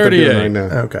 That's what they're doing right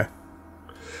now. Okay.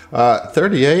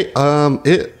 38,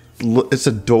 it's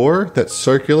a door that's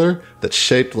circular, that's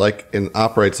shaped like and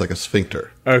operates like a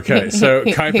sphincter. Okay, so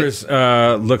Kuipers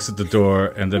looks at the door,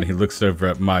 and then he looks over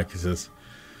at Mike. He says,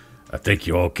 I think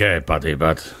you're okay, buddy,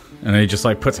 but... And then he just,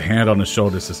 puts a hand on his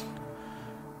shoulder and says,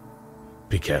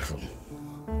 be careful.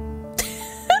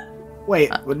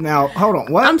 Wait, now, hold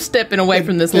on, what? I'm stepping away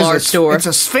from this large door. It's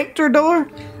a sphincter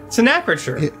door? It's an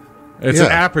aperture. It's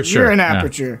an aperture. You're an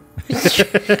aperture.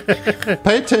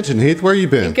 Pay attention, Heath. Where you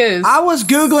been? I was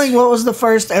Googling what was the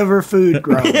first ever food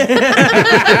grown. What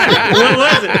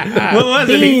was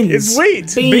it? Beans. It's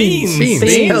wheat. Beans.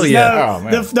 Hell yeah.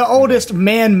 No, the oldest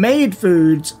man-made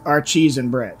foods are cheese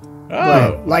and bread.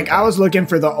 Oh. I was looking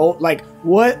for the old,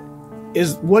 what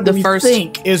do we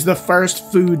think is the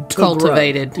first food to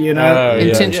cultivated, grow, you know?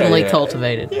 Intentionally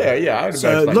cultivated. Yeah.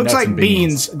 So it looks like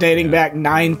beans dating back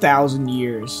 9,000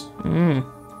 years.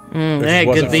 They had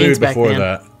good beans back then.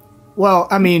 That. Well,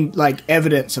 I mean,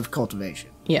 evidence of cultivation.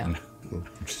 Yeah.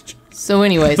 So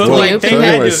anyways, But we open the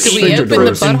and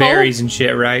butthole? berries and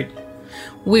shit, right?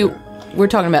 We're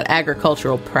talking about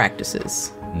agricultural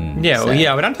practices. Yeah,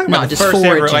 but I'm talking Not about the just first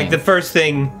ever, foraging. the first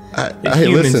thing that Hey,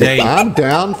 humans listen, ate. I'm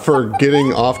down for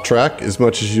getting off track as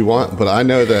much as you want, but I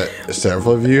know that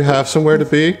several of you have somewhere to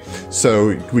be,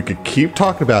 so we could keep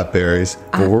talking about berries,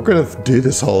 but we're going to do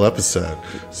this whole episode,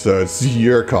 so it's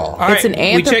your call. All right, It's an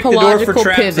we check the door for anthropological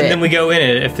traps, pivot. and then we go in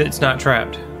it if it's not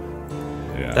trapped.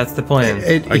 Yeah. That's the plan.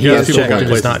 I He guess has people checked got it is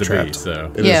places not to trapped. be,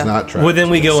 so. It is not trapped. Well, then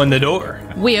we go in the door.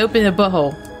 We open the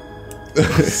butthole.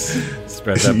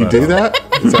 Spread that You butt do out.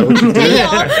 that? Is that what you do?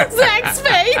 Yeah, Zach's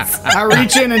face. I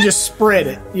reach in and just spread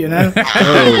it, you know?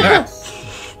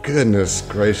 Oh, goodness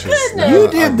gracious. You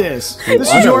did this. This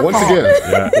I is know, your once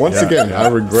fault. again, I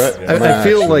regret my I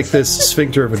feel actions. like this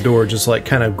sphincter of a door just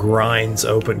kind of grinds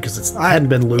open because it hadn't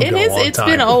been lubed in a long It's time.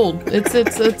 been old.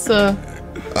 It's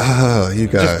Oh, you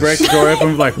guys. Just break the door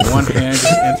open with one hand,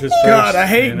 just enters first. God, I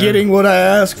hate getting what I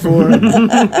ask for.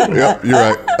 Yep, you're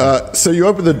right. So you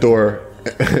open the door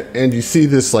and you see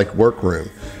this workroom,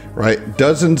 right?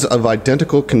 Dozens of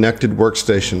identical connected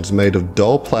workstations made of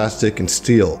dull plastic and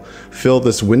steel fill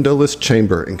this windowless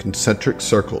chamber in concentric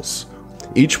circles.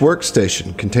 Each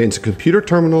workstation contains a computer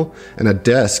terminal and a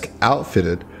desk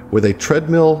outfitted with a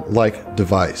treadmill-like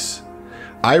device.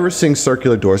 Irising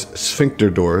circular doors, sphincter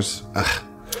doors,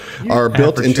 are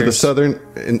built into the southern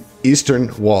and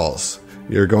eastern walls.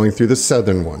 You're going through the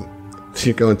southern one.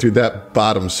 You're going through that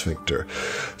bottom sphincter.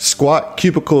 Squat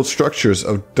cubicle structures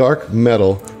of dark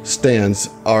metal stands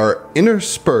are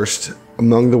interspersed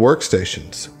among the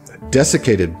workstations.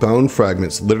 Desiccated bone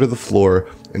fragments litter the floor,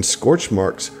 and scorch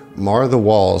marks mar the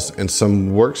walls and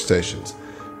some workstations.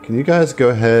 Can you guys go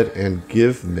ahead and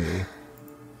give me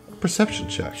a perception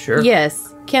check? Sure.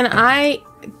 Yes. Can I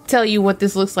tell you what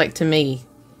this looks like to me?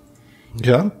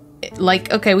 Yeah.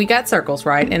 Okay, we got circles,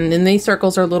 right? And then these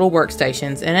circles are little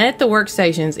workstations. And at the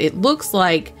workstations, it looks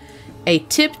like a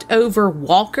tipped over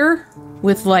walker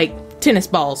with tennis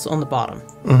balls on the bottom.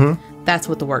 That's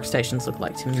what the workstations look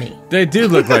like to me. They do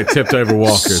look like tipped over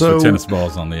walkers So- with tennis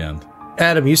balls on the end.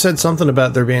 Adam, you said something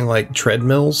about there being like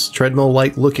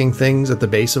treadmill-like looking things at the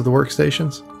base of the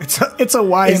workstations. It's a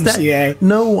YMCA.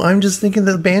 No, I'm just thinking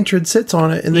that Bantrid sits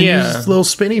on it and then uses this little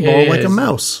spinny ball like a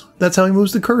mouse. That's how he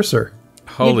moves the cursor.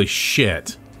 Holy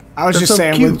shit. I was just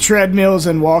saying, with treadmills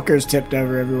and walkers tipped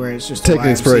over everywhere, it's just Take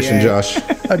inspiration, Josh.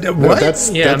 What? No, that's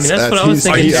what I was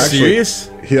thinking. Are you serious?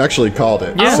 He actually called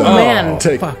it. Yeah. So Oh, man.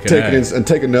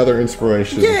 take another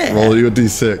inspiration. Yeah. Roll you a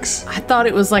d6. I thought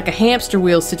it was like a hamster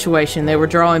wheel situation. They were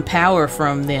drawing power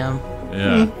from them.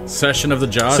 Yeah. Session of the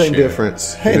Josh. Same here.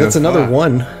 difference. Hey, that's another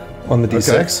 1 on the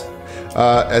d6. Okay.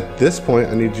 At this point,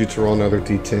 I need you to roll another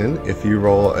d10. If you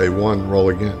roll a 1, roll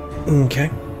again. Okay.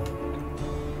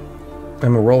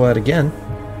 I'm going to roll that again.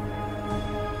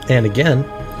 And again.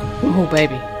 Oh,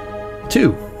 baby.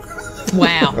 2.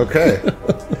 Wow. Okay.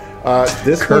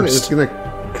 This one is going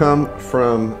to come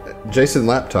from Jason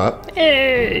Laptop.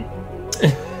 I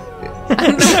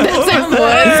don't know what that sound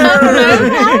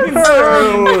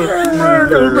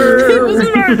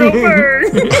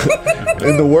was.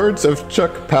 In the words of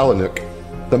Chuck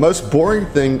Palahniuk, the most boring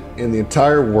thing in the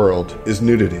entire world is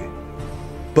nudity.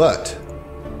 But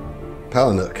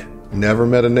Palahniuk never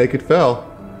met a naked fell.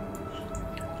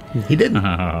 He didn't.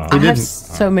 I have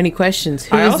so many questions.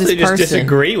 Who I is also this just person?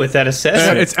 disagree with that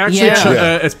assessment. It's actually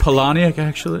it's Polaniak,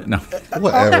 actually. No.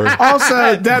 Whatever.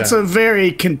 Also, that's a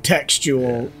very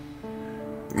contextual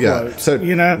quote. So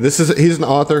he's an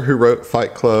author who wrote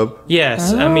Fight Club.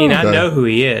 Yes, I mean, I know who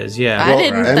he is, yeah. I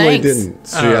didn't. Emily Thanks. didn't.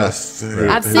 So yes.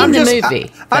 I've seen the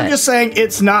movie. I'm just saying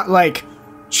it's not like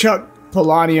Chuck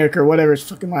Palahniuk or whatever his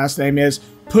fucking last name is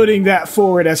putting that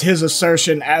forward as his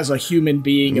assertion as a human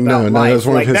being about life. That's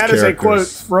one of his that is a quote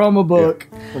characters. from a book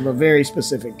from a very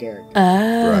specific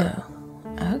character.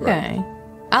 Okay.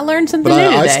 I learned something But new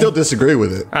today. I still disagree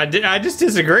with it. I just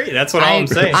disagree. That's what I'm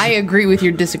saying. I agree with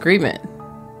your disagreement.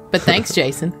 But thanks,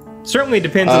 Jason. Certainly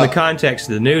depends on the context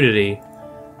of the nudity,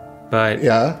 but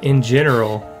in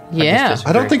general, Yeah.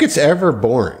 I don't think it's ever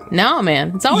boring. No,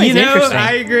 man. It's always interesting.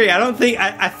 I agree. I don't think.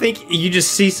 I think you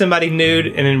just see somebody nude,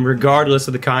 and then regardless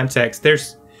of the context,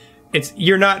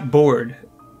 you're not bored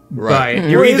by it.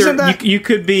 You're you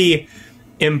could be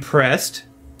impressed.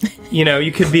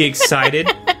 You could be excited.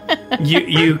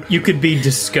 you could be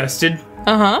disgusted.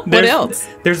 What else?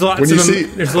 There's lots of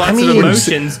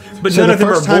emotions, but none of them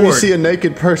are bored. The first time you see a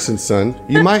naked person, son,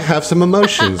 you might have some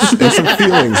emotions and some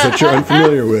feelings that you're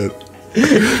unfamiliar with.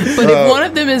 But if one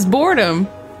of them is boredom,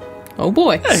 oh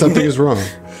boy. Something is wrong.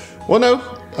 Well,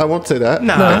 no, I won't say that.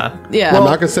 Nah. Yeah. I'm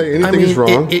not going to say anything is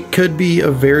wrong. It could be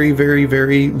a very, very,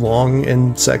 very long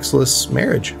and sexless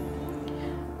marriage.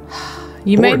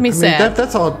 You made me sad.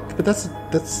 That's all, but that's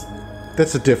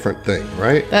a different thing,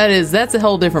 right? That's a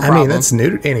whole different problem. That's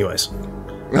nude. Anyways.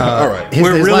 All right.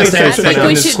 We're really last name is focusing on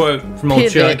pronounced- this quote from old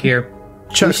Chuck here.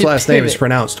 Chuck's should last name is pivot.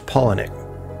 pronounced Polinick.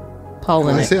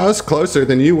 Polinick. See, I was closer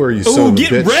than you were, you son Ooh, of a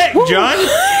get bitch. wrecked, John!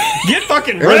 Get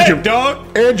fucking you're- wrecked,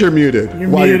 dog! And you're muted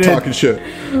while muted. you're talking shit.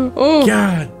 Oh,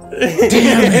 God.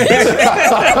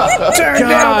 Turn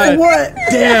down for what?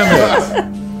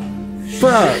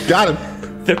 Got him.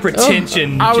 The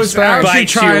pretension. I was just actually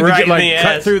bites you trying to right get, in the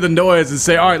cut ass. through the noise and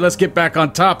say, all right, let's get back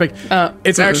on topic.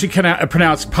 It's actually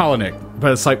pronounced Polinick,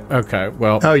 but it's like, okay,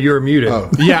 well. Oh, you were muted. Oh.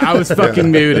 Yeah, I was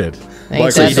fucking muted. thanks,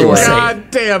 Like that's the we way. said.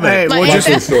 God damn it. Hey, Like- what'd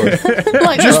you Story.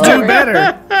 Like, just do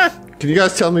better? Can you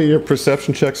guys tell me your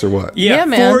perception checks or what? Yeah,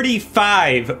 man.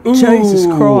 45. Ooh, Jesus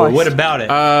Christ. What about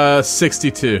it?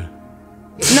 62.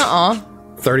 Nuh-uh.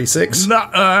 36.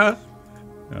 Nuh-uh.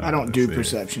 I don't do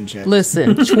perception checks.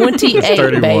 Listen, 28,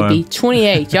 31. baby.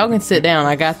 28. Y'all can sit down.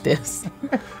 I got this.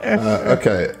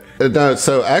 Okay. No,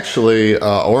 so actually,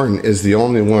 Oren is the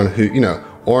only one who,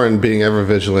 Oren being ever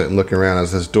vigilant and looking around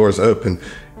as his doors open,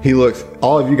 he looks,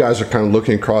 all of you guys are kind of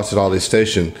looking across at all these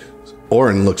stations.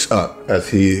 Oren looks up as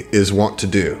he is wont to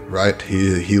do, right?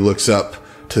 He looks up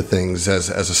to things as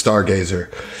a stargazer.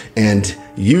 And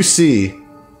you see,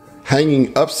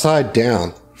 hanging upside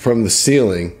down from the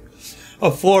ceiling, A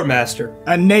floor master.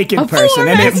 A naked A person,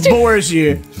 and it floor bores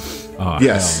you. Oh,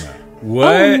 yes. hell no.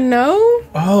 What? Oh, no.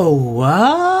 Oh,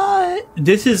 what?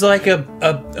 This is like a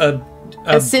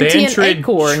sentient Bantrid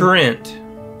acorn. Trent.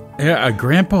 Yeah, a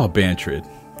grandpa Bantrid.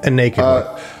 A naked one.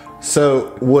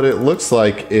 So what it looks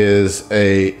like is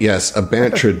a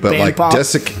Bantrid, but like Bampa.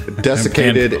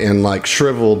 desiccated and like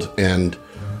shriveled, and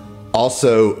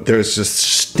also there's just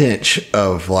stench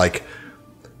of like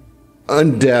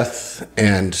undeath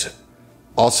and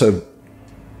also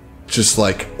just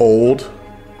like old,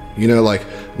 like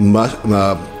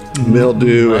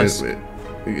mildew Musk.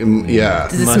 and yeah.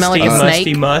 Does it smell like a Musty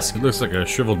snake? musk. It looks like a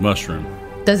shriveled mushroom.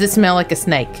 Does it smell like a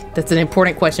snake? That's an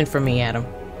important question for me, Adam.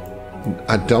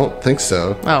 I don't think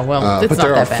so. Oh, well, it's but not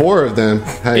there that are bad. 4 of them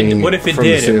hanging. What if it from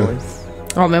the did? ceiling.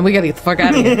 Oh, man, we gotta get the fuck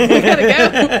out of here. We gotta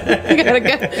go. We gotta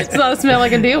go. It's not a smell I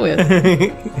can deal with.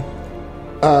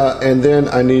 And then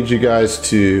I need you guys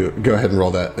to go ahead and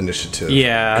roll that initiative.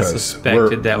 Yeah, I 'cause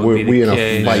suspected that would be the we in a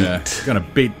case. fight. Yeah, gonna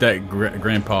beat that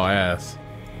grandpa ass.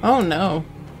 Oh, no.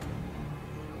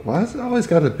 Why has it always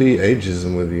got to be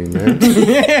ageism with you, man?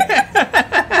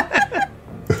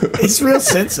 He's real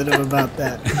sensitive about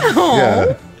that.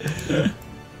 Yeah.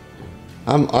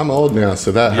 I'm old now,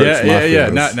 so that hurts my Yeah.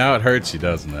 feelings. Now it hurts you,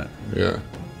 doesn't it? Yeah.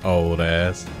 Old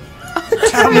ass.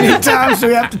 How many times do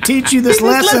we have to teach you this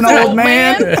lesson, old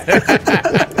man?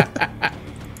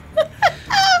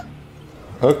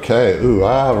 Okay. Ooh,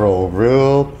 I roll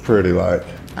real pretty like.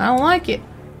 I don't like it.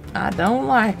 I don't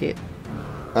like it.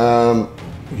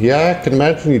 Yeah, I can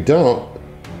imagine you don't.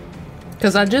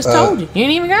 Because I just told you. You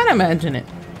ain't even gotta imagine it.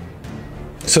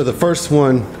 So the first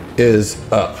one is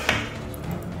up.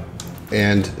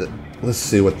 And let's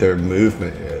see what their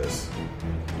movement is.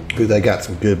 Ooh, they got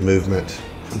some good movement.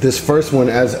 This first one,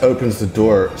 as it opens the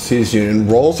door, sees you and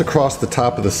rolls across the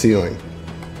top of the ceiling,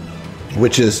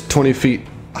 which is 20 feet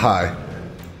high.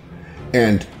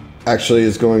 And actually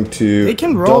is going to... They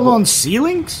can roll on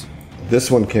ceilings? This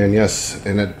one can, yes.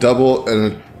 And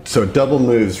so it double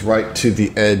moves right to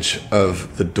the edge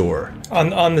of the door.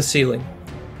 On the ceiling.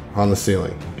 On the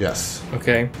ceiling, yes.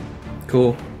 Okay.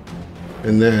 Cool.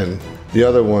 And then the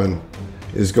other one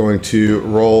is going to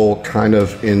roll kind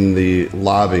of in the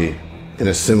lobby in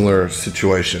a similar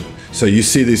situation. So you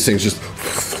see these things just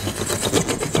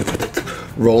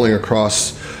rolling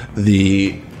across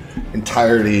the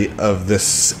entirety of this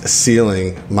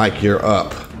ceiling. Mike, you're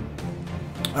up.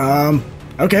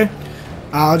 Okay.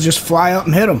 I'll just fly up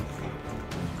and hit him.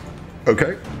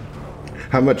 Okay.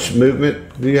 How much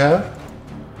movement do you have?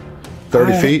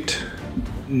 30 feet?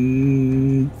 Let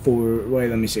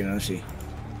me see.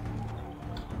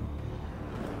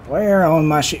 Where on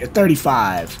my sheet?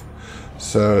 35.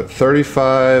 So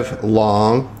 35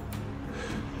 long,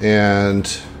 and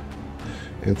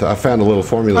I found a little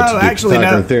formula to do actually,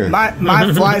 Pythagorean no. theorem.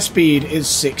 My fly speed is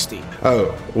 60.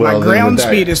 Oh, well, My then ground with that-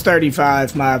 speed is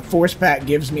 35. My force pack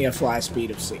gives me a fly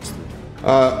speed of 60.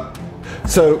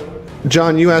 So,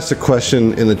 John, you asked a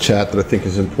question in the chat that I think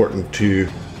is important to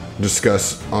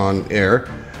discuss on air.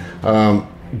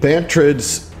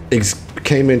 Bantrids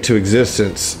came into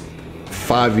existence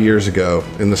 5 years ago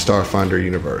in the Starfinder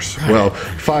universe. Right. Well,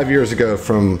 5 years ago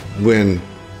from when,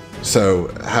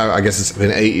 I guess it's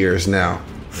been 8 years now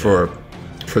for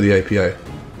the APA.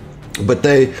 But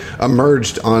they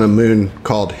emerged on a moon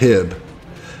called Hib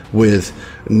with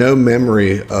no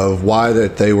memory of why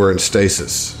that they were in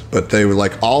stasis. But they were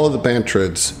like, all of the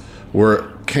Bantrids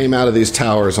came out of these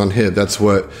towers on Hib. That's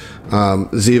what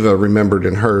Ziva remembered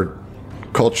in her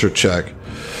culture check.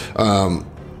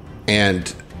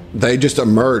 And they just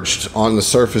emerged on the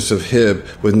surface of Hib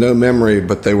with no memory,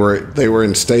 but they were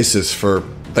in stasis for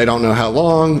they don't know how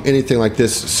long, anything like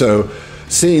this. So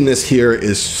seeing this here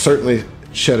is certainly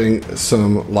shedding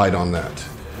some light on that.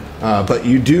 But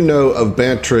you do know of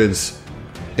Bantrids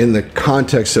in the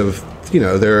context of,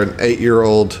 they're an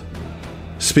 8-year-old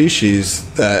species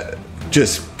that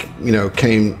just,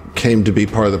 came to be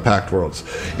part of the Pact Worlds.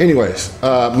 Anyways,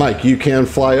 Mike, you can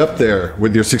fly up there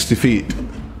with your 60 feet.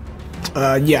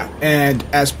 Yeah, and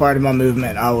as part of my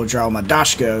movement, I will draw my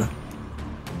Dashko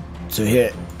to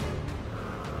hit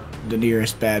the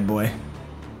nearest bad boy.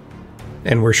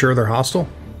 And we're sure they're hostile?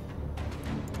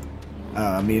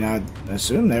 I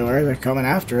assume they were. They're coming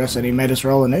after us, and he made us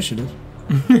roll initiative.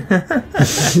 I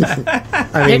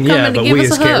mean, yeah, but we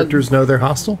as characters know they're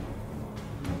hostile?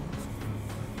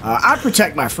 I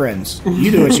protect my friends. You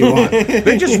do what you want.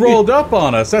 They just rolled up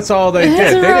on us. That's all they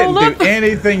did. They didn't do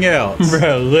anything else.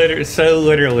 Bro,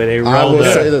 literally, they rolled I will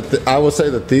up. say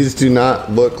that these do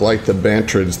not look like the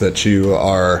Bantrids that you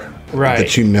are, right?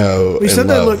 That you know. We said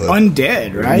they look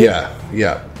undead, right?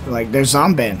 Yeah. Like they're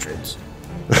Zombantrids.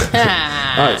 All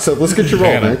right, so let's get your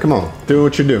roll, man. Come on, do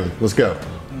what you're doing. Let's go.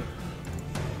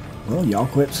 Well, y'all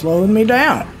quit slowing me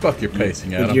down. Fuck your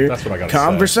pacing, Adam. Your That's what I got to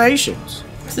conversations.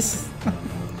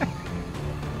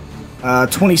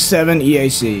 27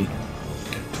 EAC.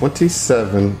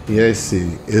 27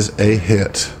 EAC is a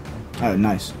hit. Oh,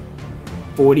 nice.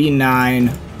 49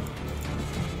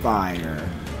 fire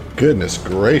Goodness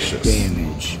gracious.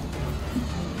 damage.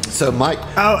 So, Mike.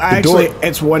 Oh,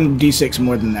 it's 1d6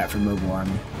 more than that for mobile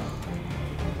armor.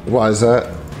 Why is that?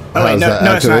 Oh wait,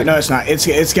 no, it's not. No, it's not.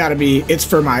 It's got to be. That's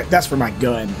for my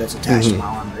gun that's attached to my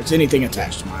armor. It's anything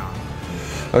attached to my armor.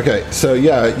 Okay, so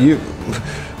yeah,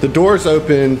 the doors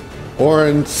open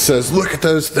Oren says, look at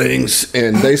those things,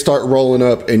 and they start rolling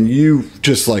up, and you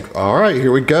just like, all right,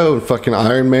 here we go, and fucking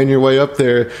Iron Man your way up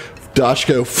there.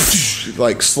 Dashko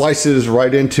like slices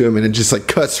right into him, and it just like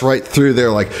cuts right through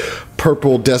their like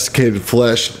purple desiccated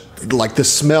flesh. Like the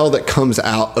smell that comes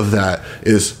out of that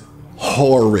is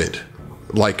horrid.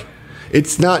 Like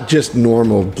it's not just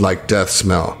normal like death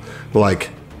smell. Like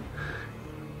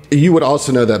you would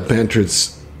also know that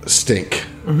bantards stink.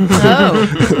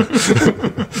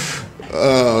 Oh.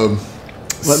 Well,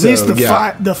 at least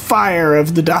the fire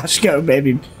of the Dashko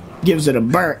maybe gives it a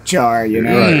burnt char, you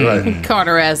know. Right.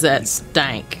 Carter has that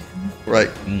stank. Right.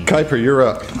 Kuiper, you're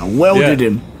up. I welded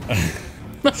him.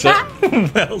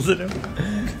 Welded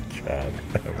him. God.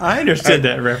 I understood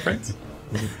that reference.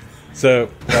 So,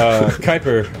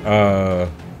 Kuiper,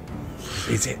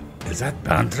 is that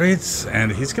boundaries?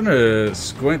 And he's gonna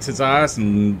squint his eyes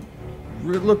and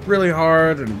look really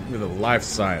hard and with a life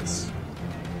science.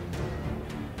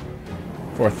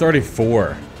 For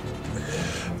 34.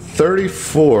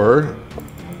 34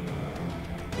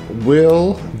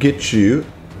 will get you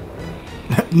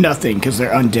Nothing, because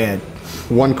they're undead.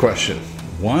 one question.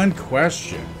 One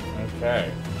question.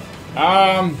 Okay.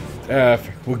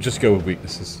 We'll just go with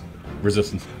weaknesses.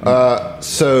 Resistance.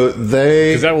 So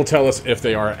they... Because that will tell us if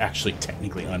they are actually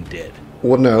technically undead.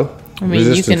 Well, no. I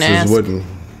mean, you can ask. is wooden.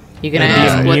 You can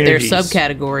ask what their immunities.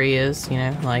 subcategory is, you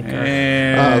know, like.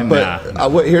 Here's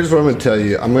what I'm going to tell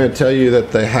you. I'm going to tell you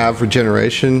that they have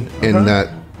regeneration and that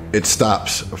it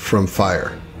stops from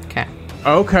fire. Okay.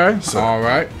 Okay. All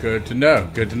right. Good to know.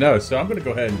 So I'm going to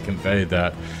go ahead and convey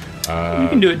that. You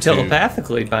can do it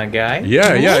telepathically, my guy.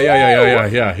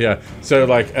 Yeah. So,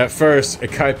 like, at first, a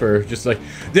Kuiper just like,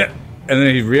 yeah. And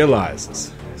then he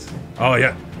realizes, oh,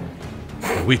 yeah,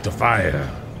 weak to fire.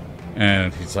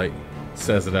 And he's like,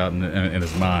 says it out in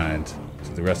his mind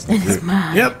to the rest of the group.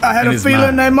 Yep, I had In a his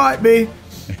feeling mind. they might be.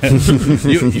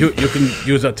 You can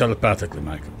use that telepathically,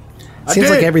 Michael. Seems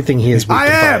like everything he is weak I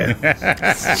to am. fire.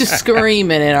 Just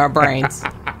screaming in our brains.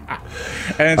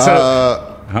 And so,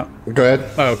 Go ahead.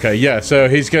 okay, yeah. So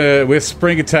he's gonna with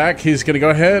spring attack. He's gonna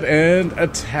go ahead and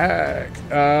attack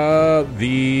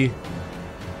the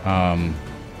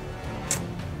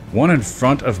one in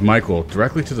front of Michael,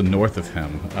 directly to the north of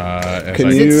him. Can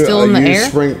Is you it still in the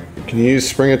use air? Can you use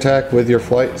spring attack with your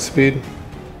flight speed?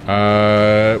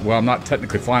 Well, I'm not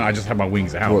technically flying. I just have my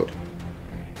wings out. Well,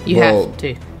 You Well- have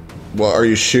to. well, are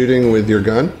you shooting with your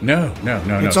gun? No.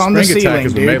 It's on the Spring attack ceiling,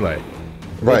 is with dude. melee.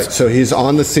 Right. So he's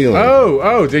on the ceiling.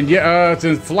 Then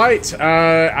then flight.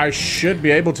 I should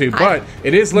be able to, but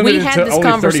it is We limited had to this only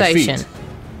 30 conversation. feet.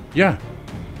 Yeah,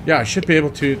 I should be able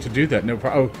to do that. No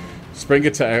problem. Oh, spring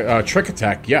attack, trick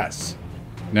attack. Yes.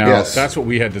 Now Yes. that's what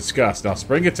we had discussed. Now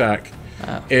spring attack.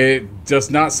 It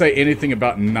does not say anything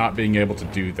about not being able to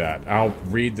do that. I'll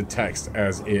read the text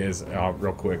as is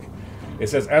real quick. It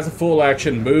says, as a full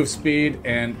action, move speed,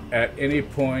 and at any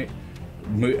point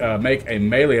make a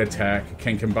melee attack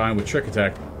can combine with trick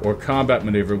attack or combat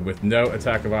maneuver with no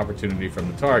attack of opportunity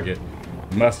from the target.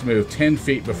 Must move 10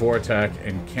 feet before attack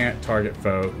and can't target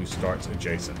foe who starts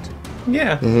adjacent.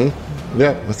 Yeah.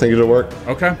 Yeah, I think it'll work.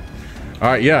 Okay. All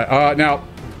right. Yeah. Now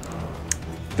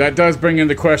that does bring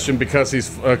into question because he's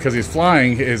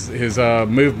flying. His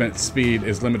movement speed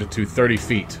is limited to 30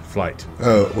 feet flight.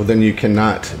 Oh, well then you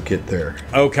cannot get there.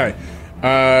 Okay.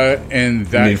 In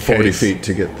that You need 40 case, feet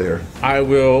to get there. I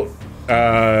will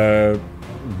run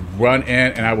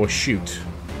in and I will shoot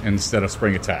instead of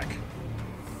spring attack.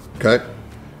 Okay.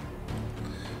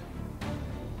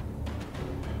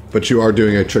 But you are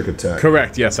doing a trick attack.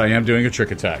 Correct. Yes, I am doing a trick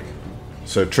attack.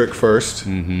 So trick first.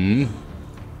 Mm-hmm.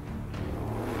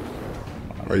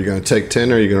 Are you going to take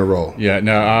 10 or are you going to roll? Yeah.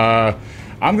 No.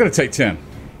 I'm going to take 10.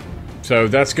 So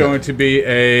that's going to be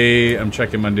I'm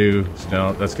checking my new.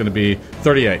 No, that's going to be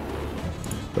 38.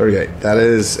 38. That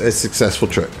is a successful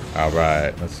trick. All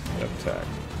right. Let's attack.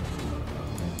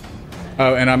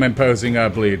 Oh, and I'm imposing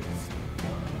bleed.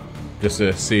 Just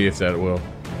to see if that will.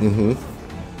 Mm-hmm.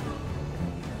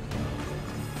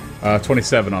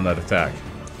 27 on that attack.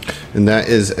 And that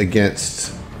is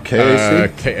against KAC?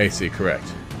 KAC, correct.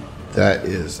 That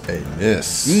is a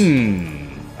miss.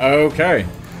 Okay.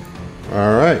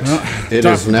 All right. It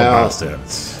is now...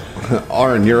 Bastards.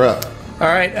 Aaron, you're up. All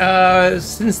right.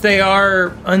 Since they are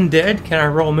undead, can I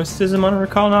roll mysticism on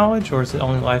recall knowledge, or is it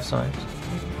only life science?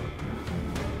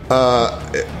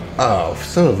 Oh,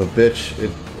 son of a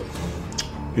bitch.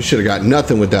 You should have got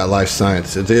nothing with that life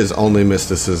science. It is only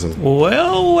mysticism.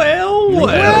 Well.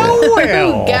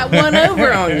 Got one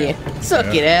over on you.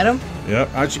 Suck it, Adam. Yep,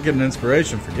 I should get an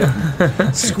inspiration for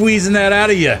getting squeezing that out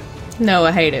of you. No,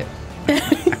 I hate it.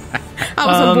 I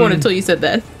wasn't born until you said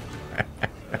that.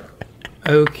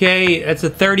 Okay, that's a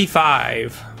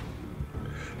 35.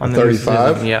 On the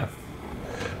 35? Yeah.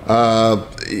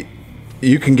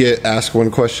 You can ask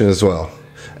one question as well.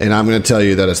 And I'm going to tell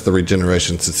you that it's the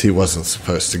regeneration since he wasn't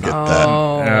supposed to get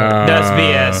that. That's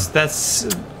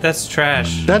BS. That's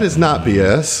trash. That is not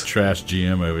BS. Trash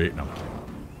GM over here. No,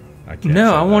 I can't.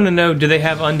 No, I want to know, do they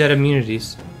have undead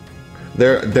immunities?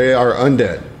 They are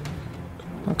undead.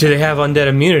 Do they have undead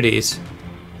immunities?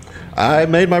 I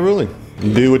made my ruling.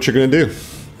 Do what you're going to do.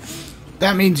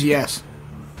 That means yes.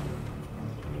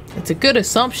 It's a good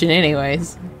assumption,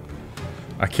 anyways.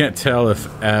 I can't tell if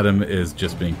Adam is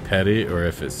just being petty or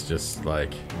if it's just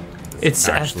like. I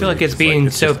feel like it's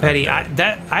being so petty. I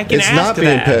can It's ask not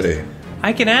being that. petty.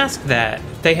 I can ask that.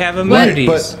 They have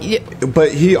immunities.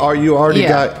 But you already Yeah.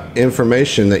 got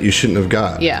information that you shouldn't have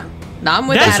got. Yeah. No, I'm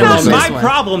with That's Adam not on this my one.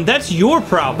 problem. That's your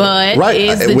problem. But Right,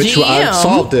 is the which GM... I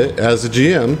solved it as a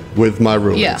GM with my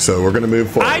ruling. Yeah. So we're going to move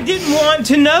forward. I didn't want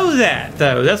to know that,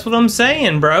 though. That's what I'm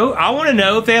saying, bro. I want to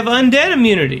know if they have undead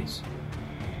immunities.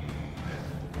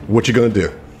 What you going to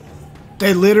do?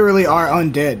 They literally are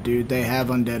undead, dude. They have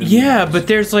undead. Yeah, but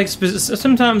there's like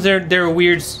sometimes there are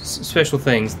weird special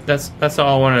things. That's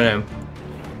all I want to know.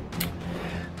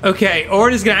 Okay,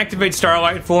 Ord is going to activate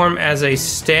Starlight form as a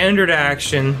standard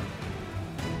action,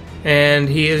 and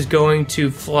he is going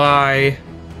to fly.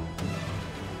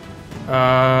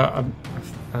 I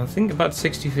think about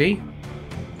 60 feet.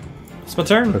 It's my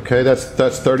turn. Okay, that's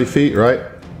 30 feet, right?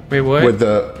 Wait, what? With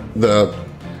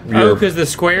because the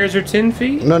squares are 10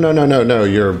 feet. No.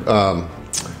 Your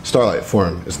starlight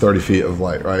form is 30 feet of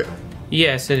light, right?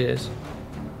 Yes, it is.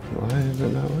 Why is it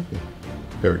not working?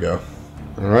 There we go.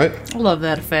 All right. I love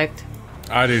that effect.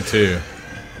 I do too.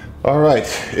 All right.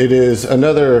 It is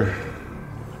another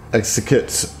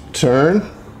Execute's turn.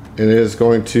 It is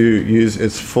going to use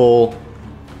its full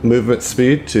movement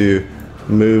speed to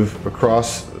move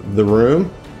across the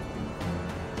room.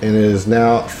 And it is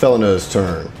now Felino's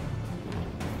turn.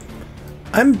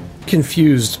 I'm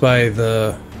confused by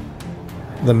the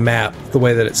map, the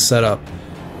way that it's set up.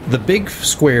 The big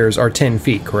squares are 10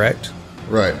 feet, correct?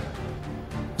 Right.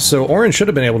 So Orin should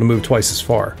have been able to move twice as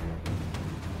far.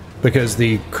 Because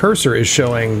the cursor is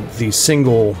showing the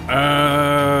single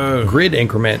grid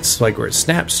increments, like where it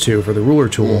snaps to for the ruler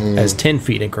tool, as 10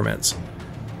 feet increments.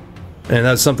 And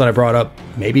that's something I brought up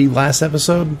maybe last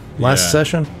session.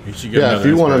 You should get Yeah, another if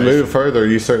you want to inspiration. move further,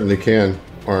 you certainly can,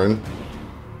 Orin.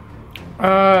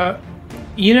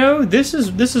 This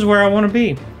is where I want to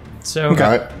be. So All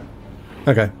right.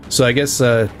 Okay, so I guess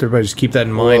everybody just keep that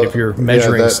in mind. Well, If you're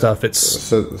measuring yeah, stuff, it's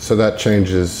So that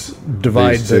changes.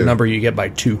 divide these the two. number you get by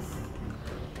 2.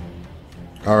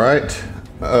 All right.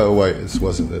 Oh, wait. This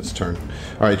wasn't its turn.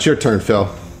 All right. It's your turn,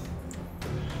 Phil.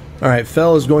 All right,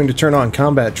 Fel is going to turn on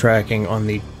combat tracking on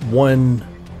the one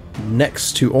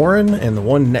next to Orin and the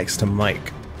one next to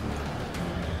Mike.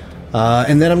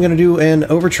 And then I'm going to do an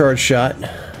overcharge shot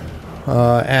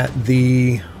at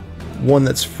the one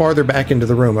that's farther back into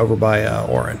the room over by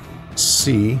Orin.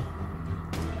 See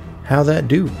how that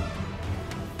do.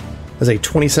 As a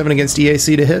 27 against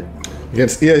EAC to hit.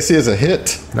 Against EAC is a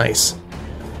hit. Nice.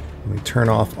 Let me turn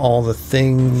off all the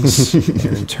things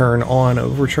and turn on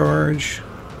overcharge.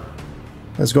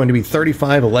 That's going to be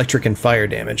 35 electric and fire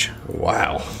damage.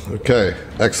 Wow. Okay.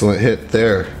 Excellent hit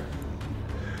there.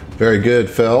 Very good,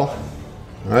 Phil. All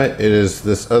right. It is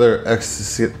this other I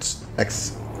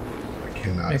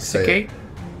cannot say it.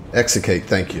 Execute.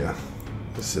 Thank you.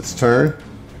 It's its turn.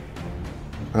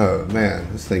 Oh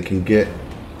man, this thing can get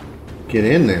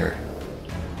in there.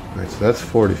 All right, so that's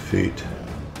 40 feet.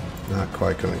 Not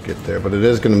quite going to get there, but it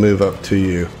is going to move up to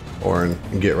you, Orin,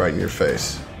 and get right in your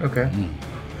face. okay.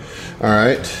 All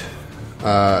right.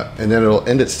 And then it'll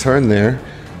end its turn there.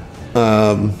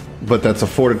 But that's a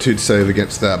fortitude save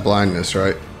against that blindness,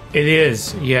 right? It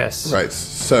is, yes. Right.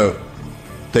 So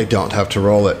they don't have to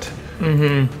roll it.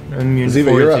 Immune Ziva,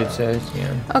 you're fortitude up. says,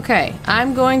 yeah. Okay,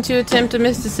 I'm going to attempt a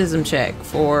mysticism check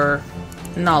for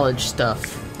knowledge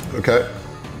stuff. Okay.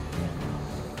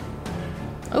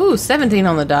 Ooh, 17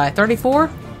 on the die.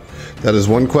 34? That is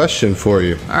one question for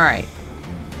you. All right.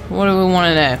 What do we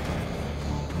want to know?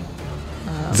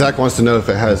 Zach wants to know if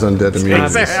it has undead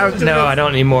immunity. No, I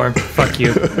don't need more. Fuck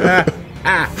you.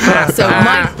 So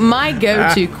my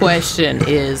go-to question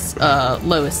is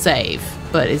lowest save,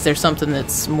 but is there something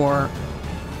that's more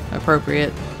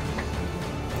appropriate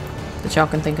that y'all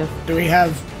can think of? Do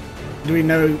we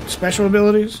know special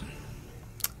abilities?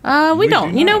 We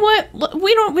don't. You know what?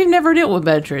 We've never dealt with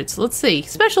Bedrits. Let's see.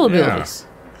 Special abilities.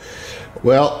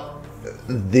 Well,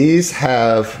 these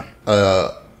have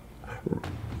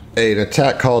an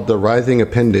attack called the Writhing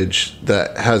Appendage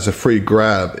that has a free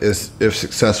grab if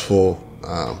successful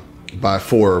by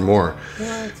 4 or more.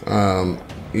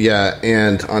 Yeah,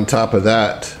 and on top of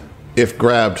that, if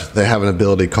grabbed, they have an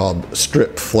ability called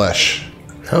Strip Flesh.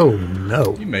 Oh,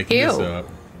 no. You making Ew. this up?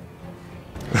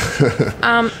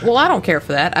 Well, I don't care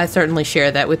for that. I certainly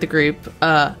share that with the group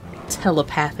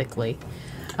telepathically.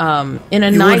 In a You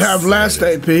nice. would have last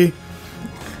AP.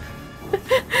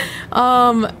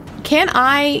 Can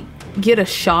I get a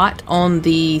shot on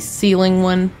the ceiling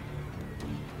one?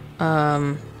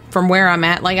 From where I'm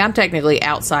at, like I'm technically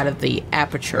outside of the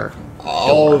aperture.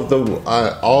 All of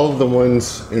the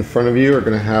ones in front of you are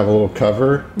going to have a little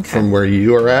cover from where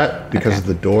you are at because of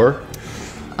the door.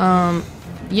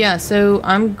 Yeah, so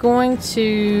I'm going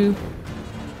to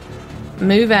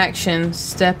move action,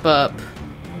 step up.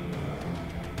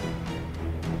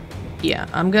 Yeah,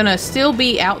 I'm gonna still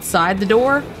be outside the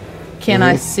door. Can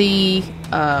I see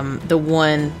the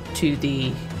one to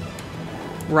the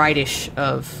rightish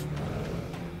of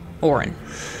Orin?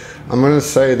 I'm going to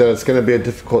say that it's going to be a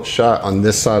difficult shot on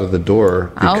this side of the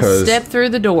door because I'll step through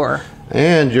the door.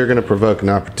 and you're going to provoke an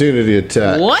opportunity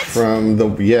attack What? from the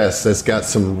it's got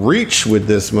some reach with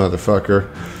this motherfucker.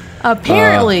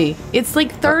 Apparently, it's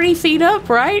like 30 feet up,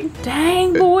 right?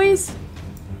 Dang, boys.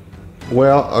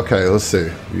 Well, okay, let's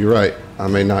see. You're right. I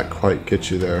may not quite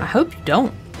get you I there. hope you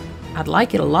don't. I'd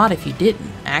like it a lot if you didn't,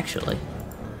 actually.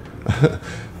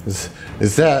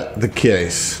 Is that the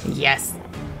case? Yes.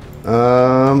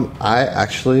 I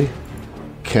actually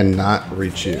cannot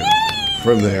reach you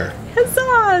from there.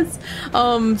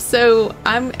 Huzzahs! So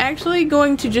I'm actually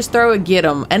going to just throw a get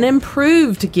 'em, an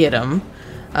improved get 'em.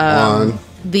 On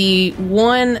The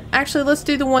one, actually, let's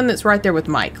do the one that's right there with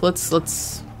Mike. Let's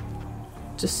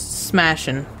just smash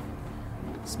and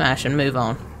move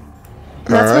on.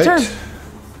 That's my turn.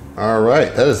 All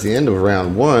right, that is the end of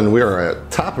round 1. We are at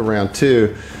top of round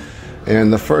 2,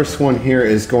 and the first one here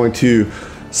is going to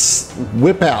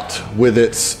whip out with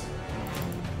its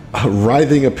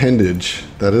writhing appendage.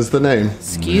 That is the name.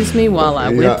 Excuse me while I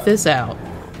whip this out.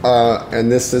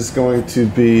 And this is going to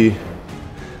be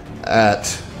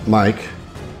at Mike.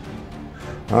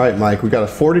 All right, Mike, we got a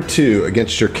 42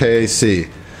 against your KAC.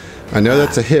 I know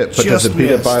that's a hit, but does Just it beat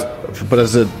missed.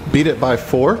 does it beat it by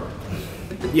 4?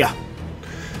 Yeah.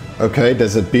 Okay,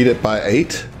 does it beat it by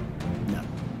 8? No.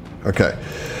 Okay.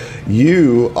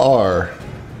 You are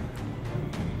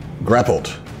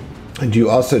grappled. And you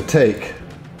also take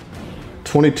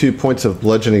 22 points of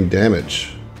bludgeoning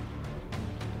damage.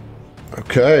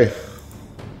 Okay.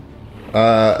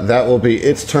 That will be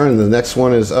its turn. The next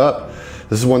one is up.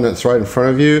 This is one that's right in front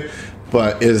of you,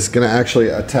 but is going to actually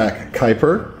attack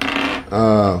Kuiper.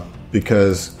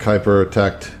 Because Kuiper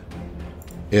attacked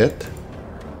it.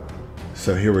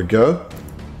 So here we go.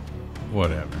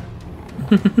 Whatever.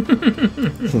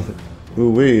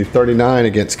 Ooh-wee, 39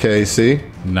 against KAC.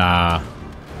 Nah.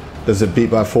 Does it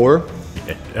beat by 4?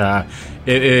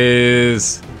 It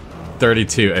is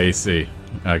 32 AC.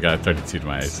 I got 32 to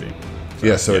my AC.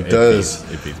 Yeah, so it it does.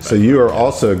 beats by So you are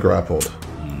also grappled.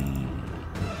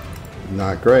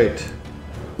 Not great.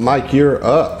 Mike, you're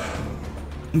up.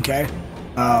 Okay.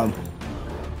 I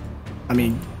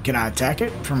mean, can I attack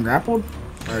it from grappled?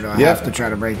 Or do I Yeah. have to try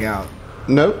to break out?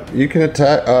 Nope, you can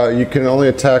attack. You can only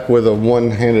attack with a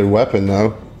one-handed weapon,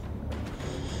 though.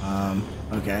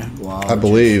 Okay. Well, I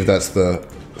believe that's the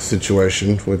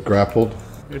situation with grappled.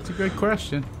 It's a good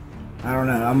question. I don't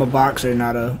know. I'm a boxer,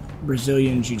 not a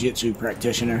Brazilian jiu-jitsu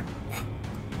practitioner.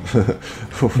 Not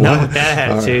with that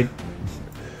attitude.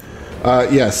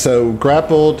 Yeah, so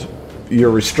grappled,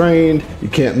 you're restrained, you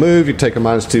can't move, you take a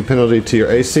 -2 penalty to your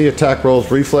AC, attack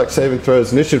rolls, reflex saving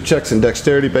throws, initiative checks, and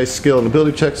dexterity-based skill and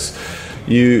ability checks.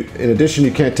 In addition,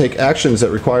 you can't take actions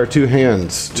that require 2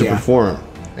 hands to Yeah. perform,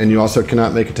 and you also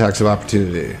cannot make attacks of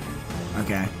opportunity.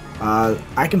 Okay.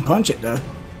 I can punch it though.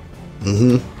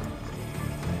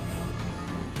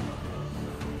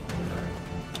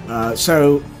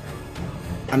 So,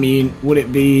 I mean, would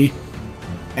it be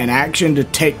an action to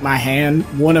take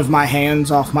one of my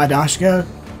hands off my Dashko?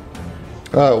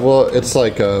 Well, it's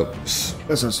like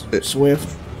That's a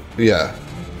swift. yeah.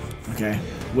 Okay.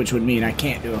 Which would mean I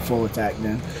can't do a full attack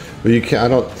then. But you can't. I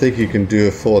don't think you can do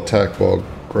a full attack while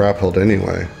grappled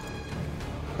anyway.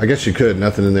 I guess you could.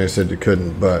 Nothing in there said you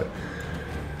couldn't, but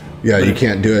yeah, you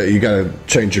can't do it. You got to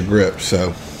change your grip.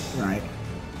 So, Right.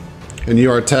 and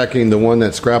you are attacking the one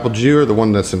that's grappled you, or the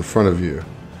one that's in front of you,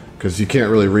 because you can't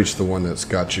really reach the one that's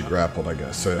got you grappled. I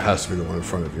guess so. It has to be the one in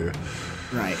front of you.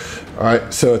 Right. All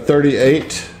right. So a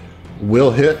 38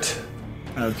 will hit.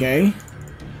 Okay.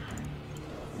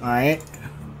 Alright.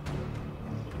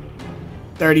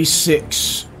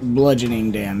 36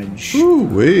 bludgeoning damage.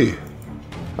 Ooh-wee.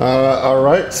 All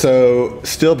right, so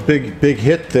still big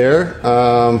hit there.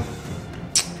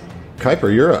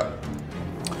 Kuiper, you're up.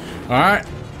 All right,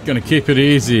 gonna keep it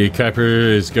easy.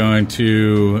 Kuiper is going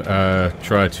to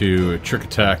try to trick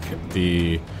attack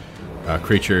the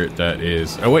creature that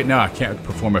is. Oh wait, no, I can't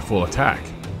perform a full attack.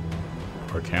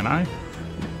 Or can I?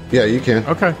 Yeah, you can.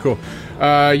 Okay, cool.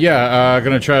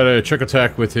 Gonna try to trick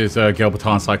attack with his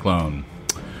Galbaton Cyclone.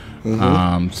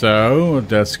 So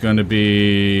that's going to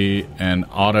be an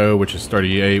auto, which is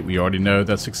 38. We already know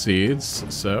that succeeds.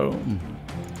 So,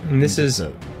 and this is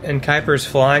and Kuiper's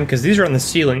flying because these are on the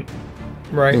ceiling,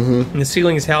 right? And the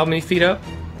ceiling is how many feet up?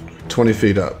 20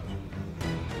 feet up.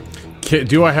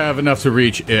 Do I have enough to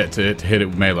reach it to hit it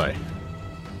with melee?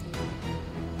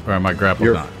 Or am I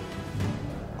grappled not?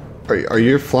 Are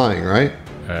you flying, right?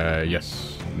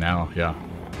 Yes. Now, yeah.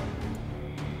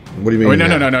 What do you mean? Wait, no.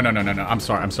 I'm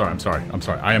sorry.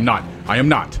 I am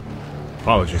not.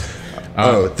 Apologies.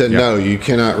 No, you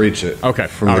cannot reach it. Okay.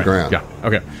 From the ground. Yeah.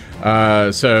 Okay.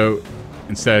 So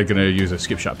instead, gonna use a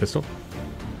skip shot pistol.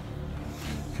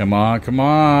 Come on.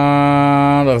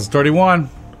 That's 31.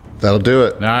 That'll do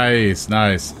it. Nice.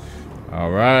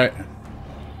 All right.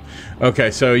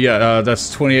 Okay, so that's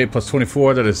 28 plus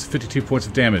 24. That is 52 points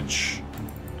of damage.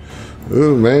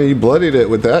 Ooh, man, you bloodied it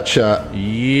with that shot.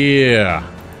 Yeah.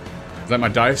 Is that my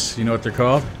dice? You know what they're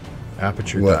called?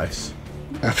 Aperture dice.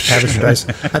 Aperture dice.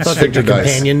 I thought they were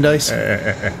companion dice.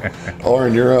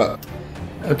 Orin, you're up.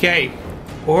 Okay,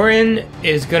 Orin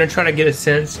is going to try to get a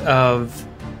sense of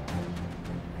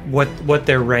what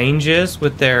their range is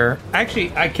with their. Actually,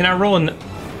 can I roll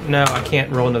no, I can't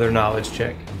roll another knowledge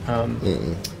check.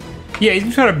 Yeah,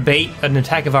 he's trying to bait an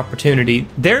attack of opportunity.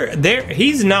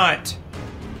 He's not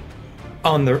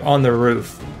on the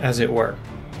roof, as it were.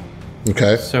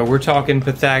 Okay. So we're talking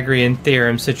Pythagorean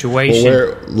theorem situation.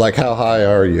 Well, how high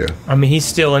are you? I mean, he's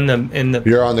still in the.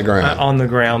 You're on the ground. On the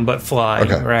ground, but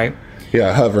flying. Okay. Right.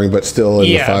 Yeah, hovering, but still in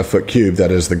the 5-foot cube that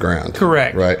is the ground.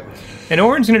 Correct. Right. And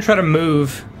Orin's going to try to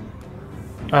move.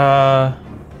 So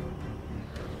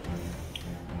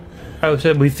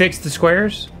we fixed the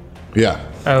squares? Yeah.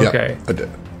 Okay. Yeah, I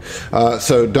did.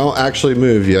 So don't actually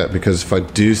move yet, because if I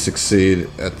do succeed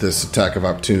at this attack of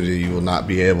opportunity, you will not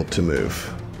be able to move,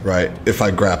 right? If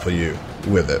I grapple you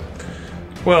with it.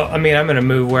 Well, I mean, I'm going to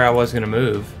move where I was going to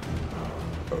move.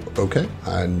 Okay.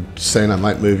 I'm saying I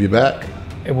might move you back.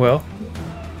 It will.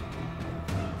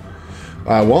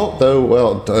 I won't, though.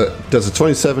 Well, does a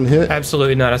 27 hit?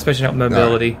 Absolutely not, especially not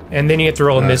mobility. Right. And then you have to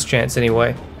roll a mischance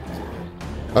anyway.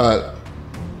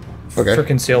 Okay. For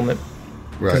concealment.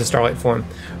 Right. Because of Starlight form.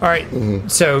 All right.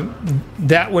 So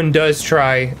that one does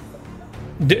try.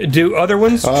 Do other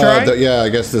ones try? Yeah, I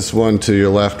guess this one to your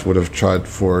left would have tried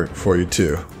for you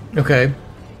too. Okay.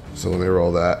 So let me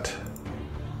roll that.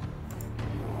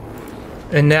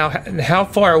 And now, how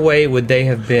far away would they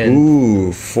have been?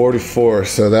 Ooh, 44.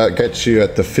 So that gets you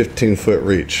at the 15-foot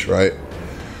reach, right?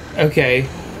 Okay.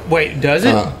 Wait, does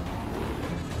it?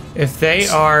 If they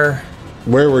are...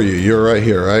 Where were you? You were right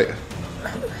here, right?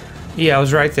 Yeah, I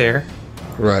was right there.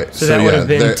 Right. So that would have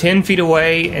been 10 feet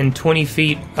away and 20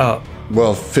 feet up.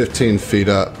 Well, 15 feet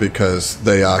up, because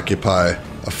they occupy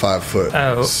a 5-foot.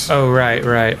 Oh,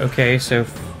 right. Okay, so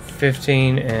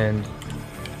 15 and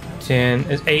 10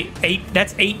 is 8.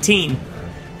 That's 18.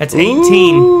 That's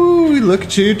 18. Ooh, look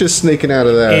at you just sneaking out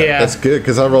of that. Yeah. That's good,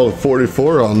 because I rolled a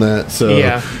 44 on that. So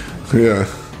yeah.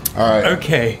 All right.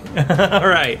 Okay. All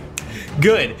right.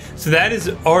 Good. So that is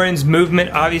Orin's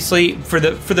movement. Obviously, for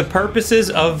the purposes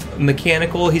of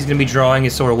mechanical, he's going to be drawing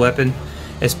his sword weapon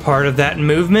as part of that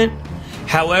movement.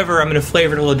 However, I'm going to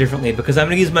flavor it a little differently, because I'm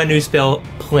going to use my new spell,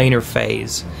 Planar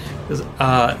Phase.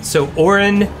 So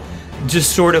Orin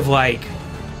just sort of like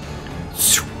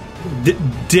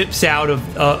dips out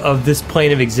of this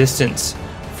plane of existence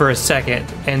for a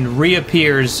second and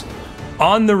reappears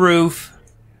on the roof,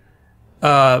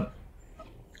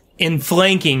 in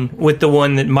flanking with the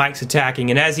one that Mike's attacking.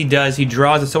 And as he does, he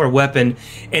draws a sword weapon,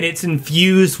 and it's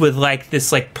infused with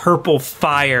this purple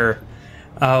fire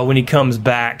when he comes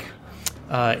back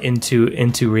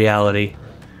into reality.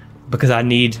 Because I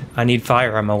need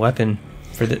fire on my weapon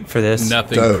for this.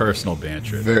 Nothing dope. Personal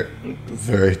banter. Very,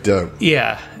 very dope.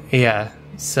 Yeah.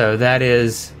 So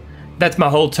that's my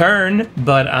whole turn.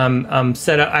 But I'm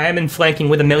set up. I am in flanking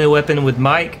with a melee weapon with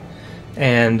Mike,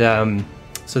 and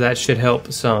so that should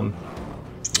help some.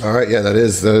 All right, yeah, that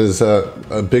is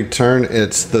a big turn.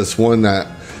 It's this one that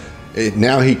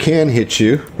now he can hit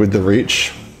you with the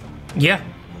reach. Yeah.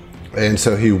 And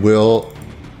so he will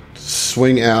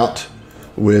swing out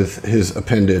with his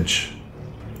appendage.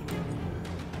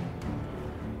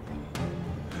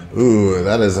 Ooh,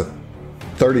 that is a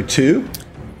 32.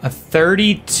 A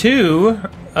 32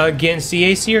 against the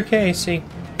AC or KAC?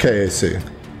 KAC.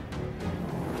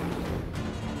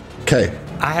 K.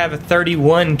 I have a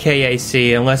 31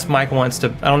 KAC unless Mike wants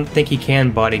to. I don't think he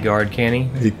can bodyguard, can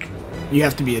he? You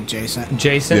have to be adjacent.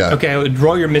 Jason? Yeah. Okay,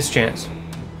 roll your mischance.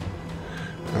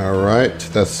 All right,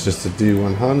 that's just a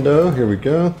D1 Hondo. Here we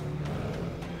go.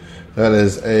 That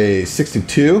is a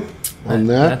 62 on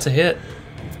that. That's a hit.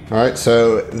 All right,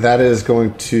 so that is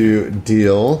going to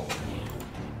deal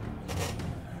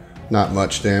not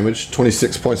much damage.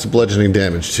 26 points of bludgeoning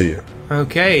damage to you.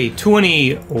 Okay,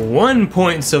 21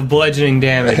 points of bludgeoning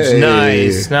damage. Hey.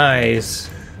 Nice.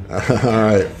 All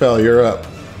right, Fel, you're up.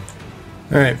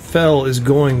 All right, Fel is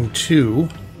going to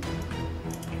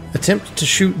attempt to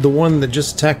shoot the one that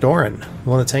just attacked Orin, the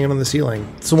one that's hanging on the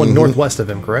ceiling. It's the one northwest of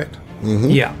him, correct?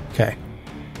 Yeah. Okay.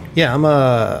 Yeah, I'm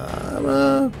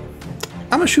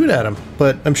gonna shoot at him,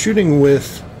 but I'm shooting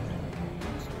with.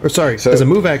 Or sorry, So- as a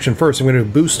move action first, I'm going to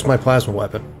boost my plasma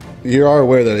weapon. You are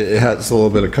aware that it has a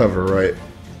little bit of cover, right?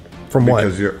 From what?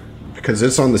 Because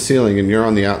it's on the ceiling and you're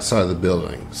on the outside of the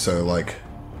building. So, like,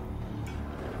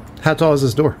 How tall is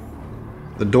this door?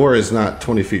 the door is not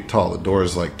 20 feet tall. The door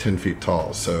is like 10 feet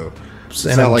tall. So, it's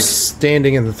And not I'm like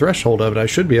standing in the threshold of it. I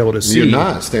should be able to see. you're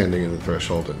not standing in the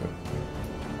threshold of it.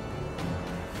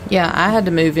 Yeah, I had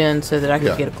to move in so that I could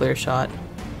Yeah. get a clear shot.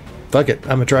 Fuck it. I'm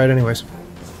going to try it anyways.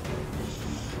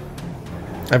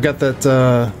 I've got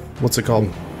that, what's it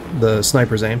called? The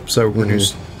sniper's aim. So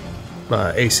reduce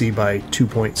AC by 2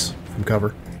 points from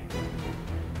cover.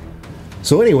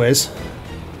 So anyways,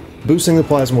 boosting the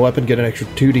plasma weapon, get an extra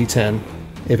 2d10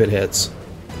 if it hits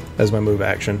as my move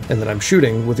action. And then I'm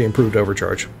shooting with the improved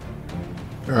overcharge.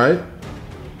 All right.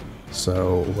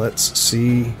 So let's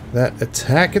see that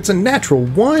attack. It's a natural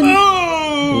 1.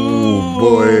 Ooh,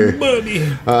 boy.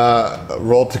 Buddy.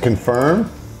 Roll to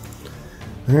confirm.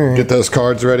 Get those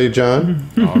cards ready, John.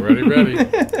 Already ready.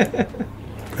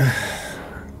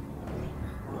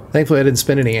 Thankfully, I didn't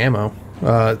spend any ammo.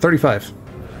 35.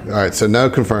 All right, so no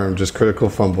confirm, just critical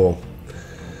fumble.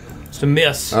 It's a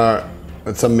miss. All right,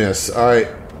 it's a miss. All right,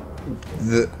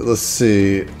 let's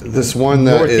see. This one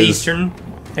that Northeastern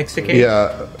extricate.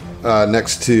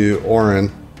 next to Orin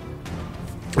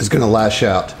is going to lash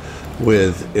out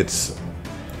with its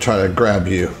try to grab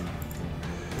you.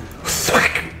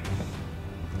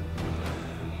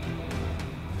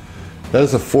 That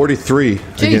is a 43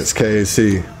 against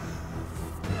KAC.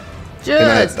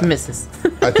 Just misses.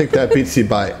 I think that beats you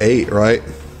by 8, right?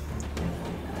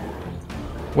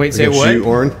 Wait, say Against what? you,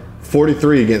 Orin.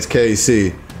 43 against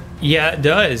KAC. Yeah, it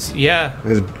does. Yeah.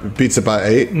 It beats it by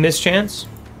 8. Mischance?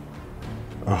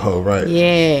 Oh, right.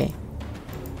 Yeah.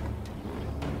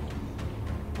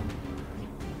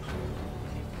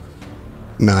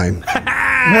 Nine.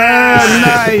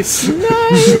 Nice.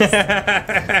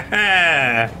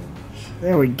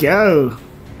 There we go.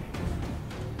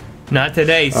 Not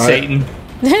today, Satan.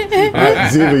 All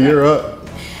right, Ziva, you're up.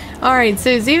 All right,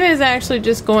 so Ziva is actually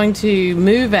just going to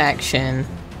move action,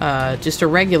 just a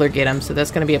regular get him. So that's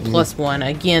going to be a +1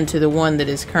 again to the one that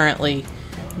is currently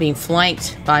being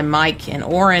flanked by Mike and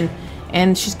Orin.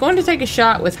 And she's going to take a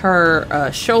shot with her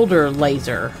shoulder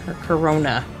laser, her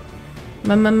Corona.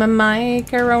 My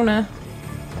Corona.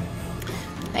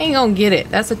 I ain't gonna get it.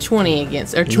 That's a 20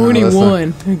 against, or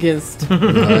 21 against.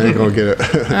 I ain't gonna get it.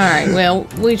 All right, well,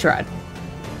 we tried.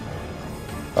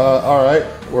 All right,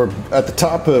 we're at the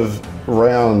top of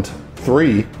round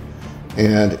 3,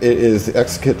 and it is the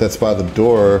execute that's by the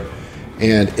door,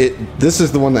 and this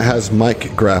is the one that has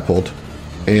Mike grappled,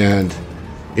 and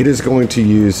it is going to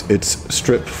use its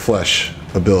strip flesh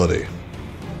ability.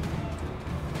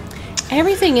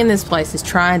 Everything in this place is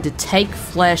trying to take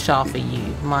flesh off of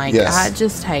you, Mike. Yes. I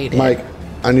just hate it. Mike,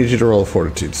 I need you to roll a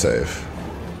fortitude save.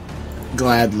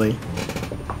 Gladly.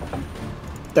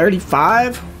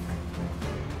 35?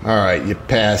 All right, you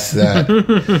pass that.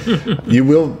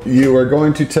 You are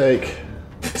going to take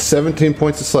 17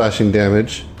 points of slashing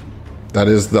damage. That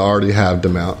is the already halved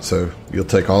amount, so you'll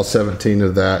take all 17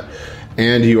 of that.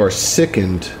 And you are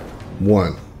sickened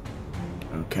 1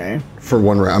 Okay. for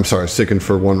 1 round. I'm sorry, sickened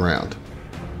for 1 round.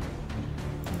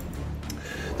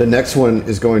 The next one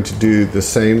is going to do the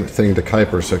same thing to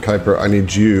Kuiper. So Kuiper, I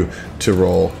need you to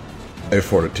roll a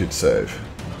fortitude save.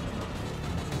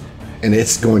 And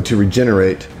it's going to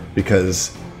regenerate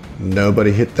because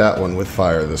nobody hit that one with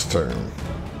fire this turn.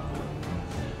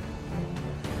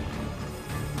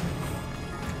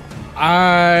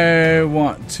 I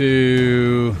want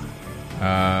to.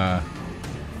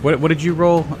 What did you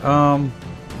roll,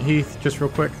 Heath? Just real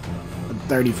quick.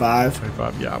 35.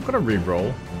 25. Yeah, I'm gonna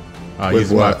re-roll. With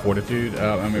Using what? my fortitude.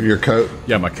 Your coat?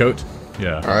 Yeah, my coat.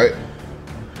 Yeah. All right.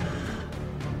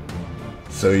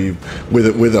 So you, with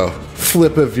a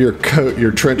flip of your coat,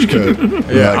 your trench coat.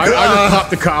 Yeah, I just popped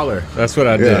the collar. That's what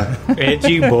I did. Yeah.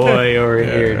 Edgy boy over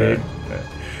here, dude.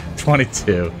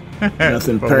 22.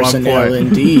 Nothing For 1 personnel point.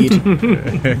 indeed.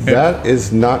 That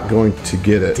is not going to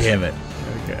get it. Damn it.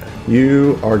 Okay.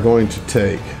 You are going to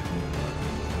take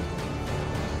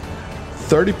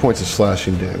 30 points of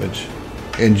slashing damage,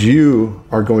 and you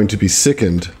are going to be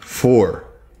sickened for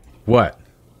What?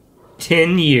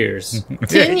 10 years.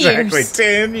 10 Exactly. years.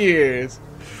 10 years.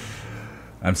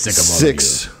 I'm sick of all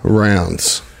 6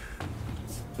 rounds.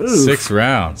 of you. 6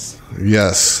 rounds.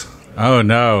 Yes. Oh,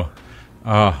 no.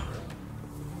 Oh.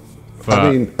 Fuck.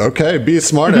 I mean, okay, be a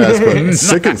smartass, but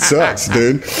sicken sucks,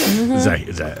 dude. Is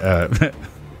that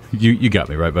you got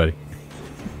me, right, buddy?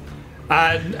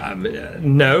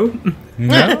 No.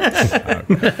 No?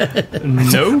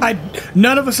 No.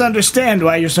 None of us understand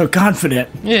why you're so confident.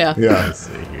 Yeah. Yeah, Let's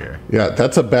see here. yeah,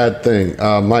 that's a bad thing.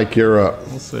 Mike, you're up.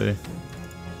 We'll see.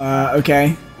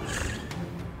 Okay.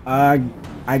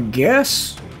 I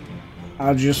guess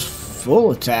I'll just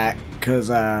full attack because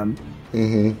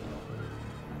can't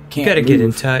You gotta get in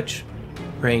move. touch.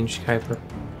 Range, Kuiper.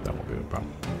 That won't be a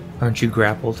problem. Aren't you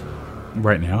grappled?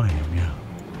 Right now I am, yeah.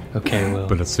 Okay, well.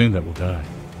 But soon that will die.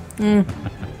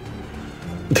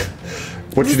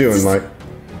 What you doing, Mike?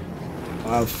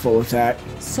 Full attack.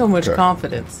 So much Okay.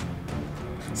 confidence.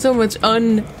 So much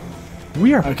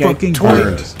We are Okay, fucking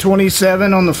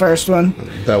 27 on the first one.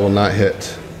 That will not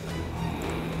hit.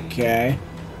 Okay.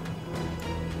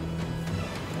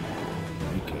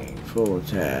 Okay, full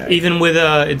attack. Even with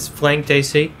its flanked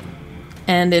AC?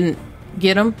 and then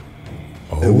get him.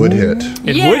 It would hit.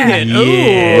 It Yeah. would hit. Yeah.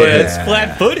 Oh, it's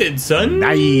flat-footed, son.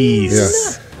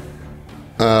 Nice.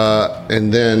 Yeah.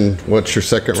 And then what's your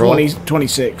second roll?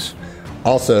 26.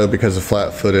 Also, because of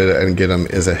flat-footed and get him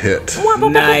is a hit.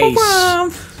 Nice.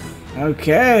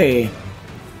 Okay.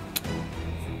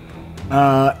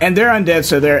 And they're undead,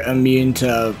 so they're immune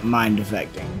to mind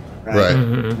affecting. Right.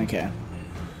 Right. Okay.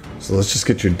 So let's just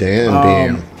get your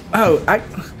damn. Oh,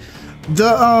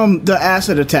 the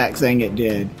acid attack thing it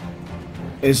did.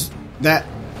 Is that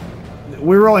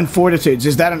we're rolling fortitudes?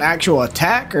 Is that an actual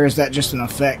attack or is that just an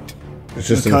effect? It's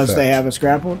just an Because they effect. have us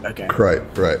grappled. Okay.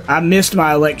 Right. I missed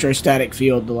my electrostatic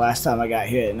field the last time I got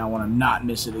hit, and I want to not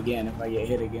miss it again if I get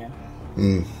hit again.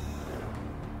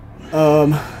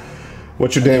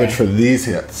 What's your damage for these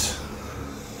hits?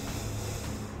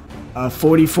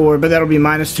 44, but that'll be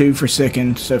 -2 for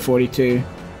sickened, so 42.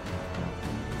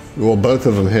 Well, both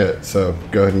of them hit, so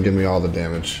go ahead and give me all the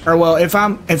damage. Or well, if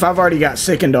I've already got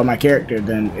sickened on my character,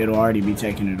 then it'll already be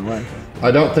taking it away.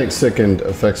 I don't think sickened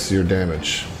affects your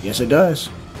damage. Yes, it does.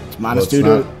 It's it's -2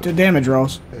 not. to damage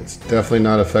rolls. It's definitely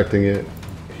not affecting it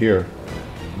here.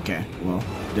 Okay, well,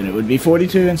 then it would be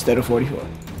 42 instead of 44.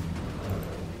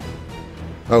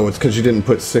 Oh, it's because you didn't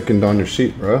put sickened on your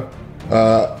sheet, bro.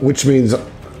 Which means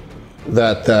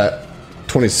that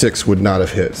 26 would not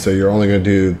have hit. So you're only going to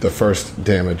do the first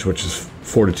damage, which is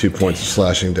 42 points of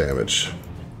slashing damage.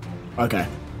 Okay.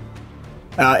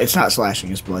 It's not slashing,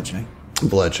 it's bludgeoning.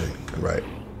 Bludgeoning, right.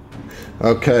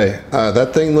 Okay,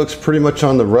 that thing looks pretty much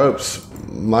on the ropes.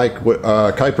 Mike,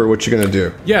 Kuiper, what you going to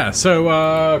do? Yeah,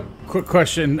 so quick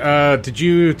question. Did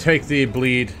you take the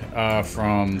bleed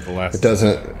from the last... It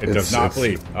doesn't. It does not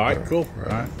bleed. All right, cool.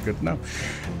 All right, good to know.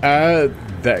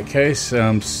 That case,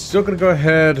 I'm still going to go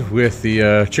ahead with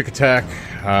the trick attack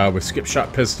with skip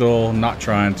shot pistol. Not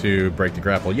trying to break the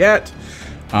grapple yet.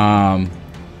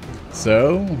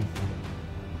 So...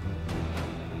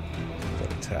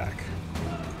 that attack.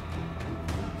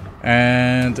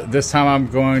 And this time I'm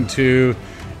going to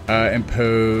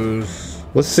impose...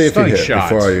 Let's see if you stunning hit shot.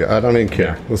 before you. I don't even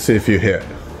care. Yeah. Let's see if you hit.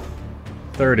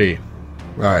 30.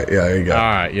 All right, yeah, there you go. All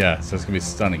right, yeah. So it's gonna be a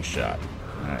stunning shot.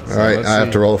 All right, All right, I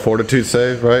have to roll a fortitude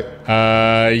save, right?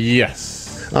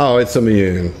 Yes. Oh, it's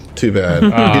immune. Too bad. Oh,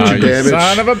 Get your you damage.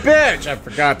 son of a bitch! I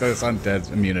forgot those undead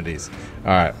immunities.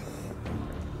 All right.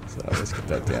 So let's get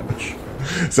that damage.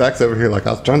 Zach's over here like,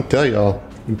 I was trying to tell y'all.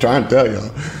 I'm trying to tell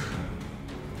y'all.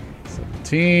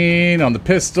 17 on the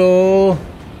pistol.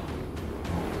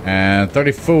 And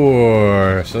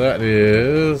 34. So that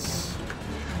is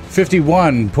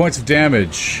 51 points of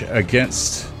damage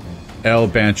against El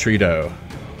Bantrido.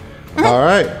 All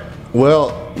right.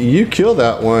 Well, you kill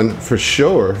that one for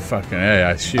sure. Fucking A,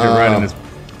 I shoot it right in his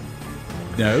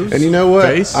nose. And you know what?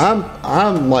 Face.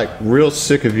 I'm like real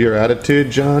sick of your attitude,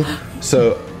 John.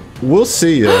 So we'll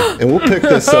see you, and we'll pick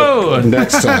this up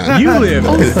next time. You live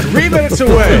 3 minutes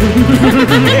away.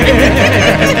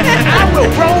 I will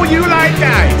roll you like right,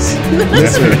 guys.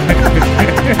 Listen,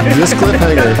 this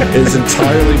cliffhanger is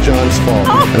entirely John's fault,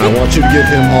 and I want you to give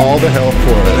him all the help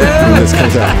for it when this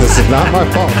comes out. This is not my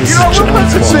fault. This is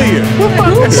John's fault. See you.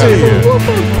 We'll see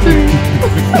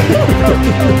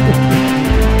you.